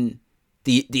in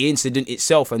the incident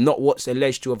itself and not what's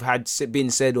alleged to have been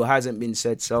said or hasn't been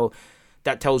said. So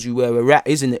that tells you where we're at,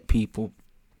 isn't it, people?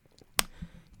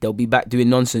 They'll be back doing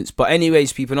nonsense. But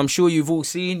anyways, people, I'm sure you've all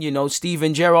seen, you know,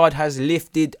 Steven Gerrard has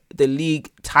lifted the league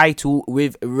title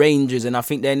with Rangers, and I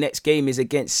think their next game is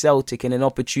against Celtic, and an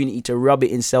opportunity to rub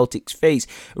it in Celtic's face.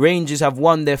 Rangers have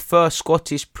won their first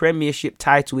Scottish Premiership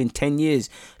title in 10 years.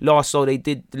 Last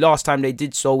time they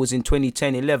did so was in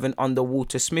 2010-11 under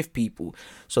Walter Smith people.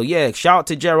 So yeah, shout out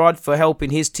to Gerrard for helping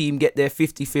his team get their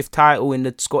 55th title in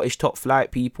the Scottish top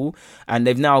flight people, and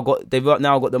they've now got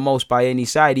the most by any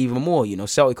side, even more. You know,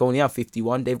 Celtic only have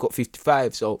 51, they've got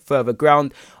 55, so further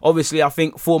ground. Obviously, I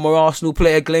think former Arsenal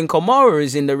player Glenn Kamara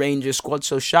is in the Rangers squad,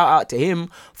 so shout out to him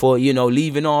for, you know,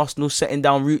 leaving Arsenal, setting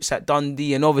down roots at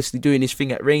Dundee, and obviously doing his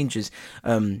thing at Rangers.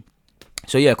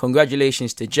 So yeah,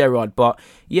 congratulations to Gerrard. But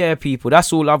yeah, people,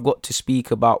 that's all I've got to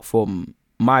speak about from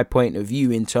my point of view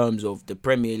in terms of the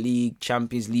Premier League,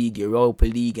 Champions League, Europa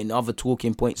League, and other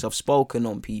talking points I've spoken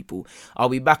on, people. I'll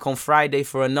be back on Friday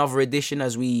for another edition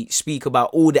as we speak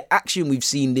about all the action we've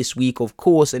seen this week, of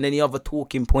course, and any other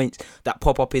talking points that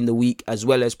pop up in the week, as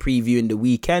well as previewing the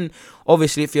weekend.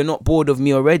 Obviously, if you're not bored of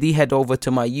me already, head over to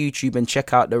my YouTube and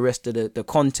check out the rest of the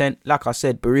content. Like I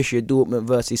said, Borussia Dortmund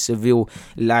versus Seville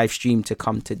live stream to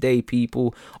come today,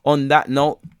 people. On that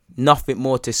note, nothing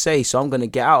more to say, so I'm going to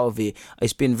get out of it.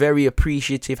 It's been very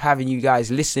appreciative having you guys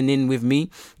listening with me.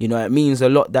 You know, it means a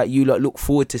lot that you look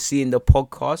forward to seeing the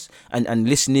podcast and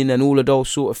listening and all of those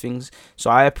sort of things. So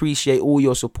I appreciate all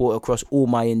your support across all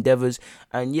my endeavors.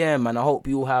 And yeah, man, I hope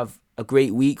you all have a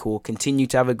great week, or continue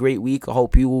to have a great week. I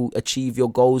hope you will achieve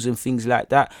your goals and things like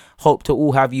that. Hope to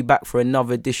all have you back for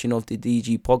another edition of the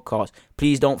DG podcast.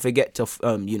 Please don't forget to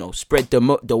spread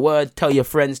the word. Tell your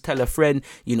friends, tell a friend.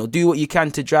 You know, do what you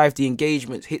can to drive the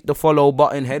engagements. Hit the follow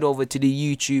button, head over to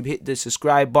the YouTube, hit the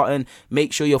subscribe button.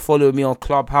 Make sure you're following me on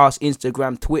Clubhouse,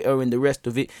 Instagram, Twitter, and the rest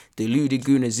of it.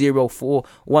 DeludedGooner04.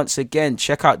 Once again,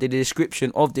 check out the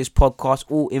description of this podcast.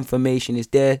 All information is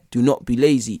there. Do not be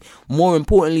lazy. More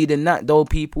importantly than that, though,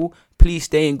 people, please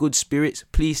stay in good spirits,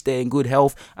 please stay in good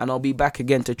health, and I'll be back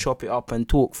again to chop it up and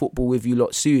talk football with you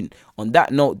lot soon. On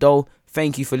that note, though,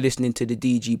 thank you for listening to the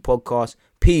DG podcast.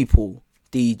 People,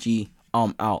 DG,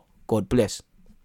 I'm out. God bless.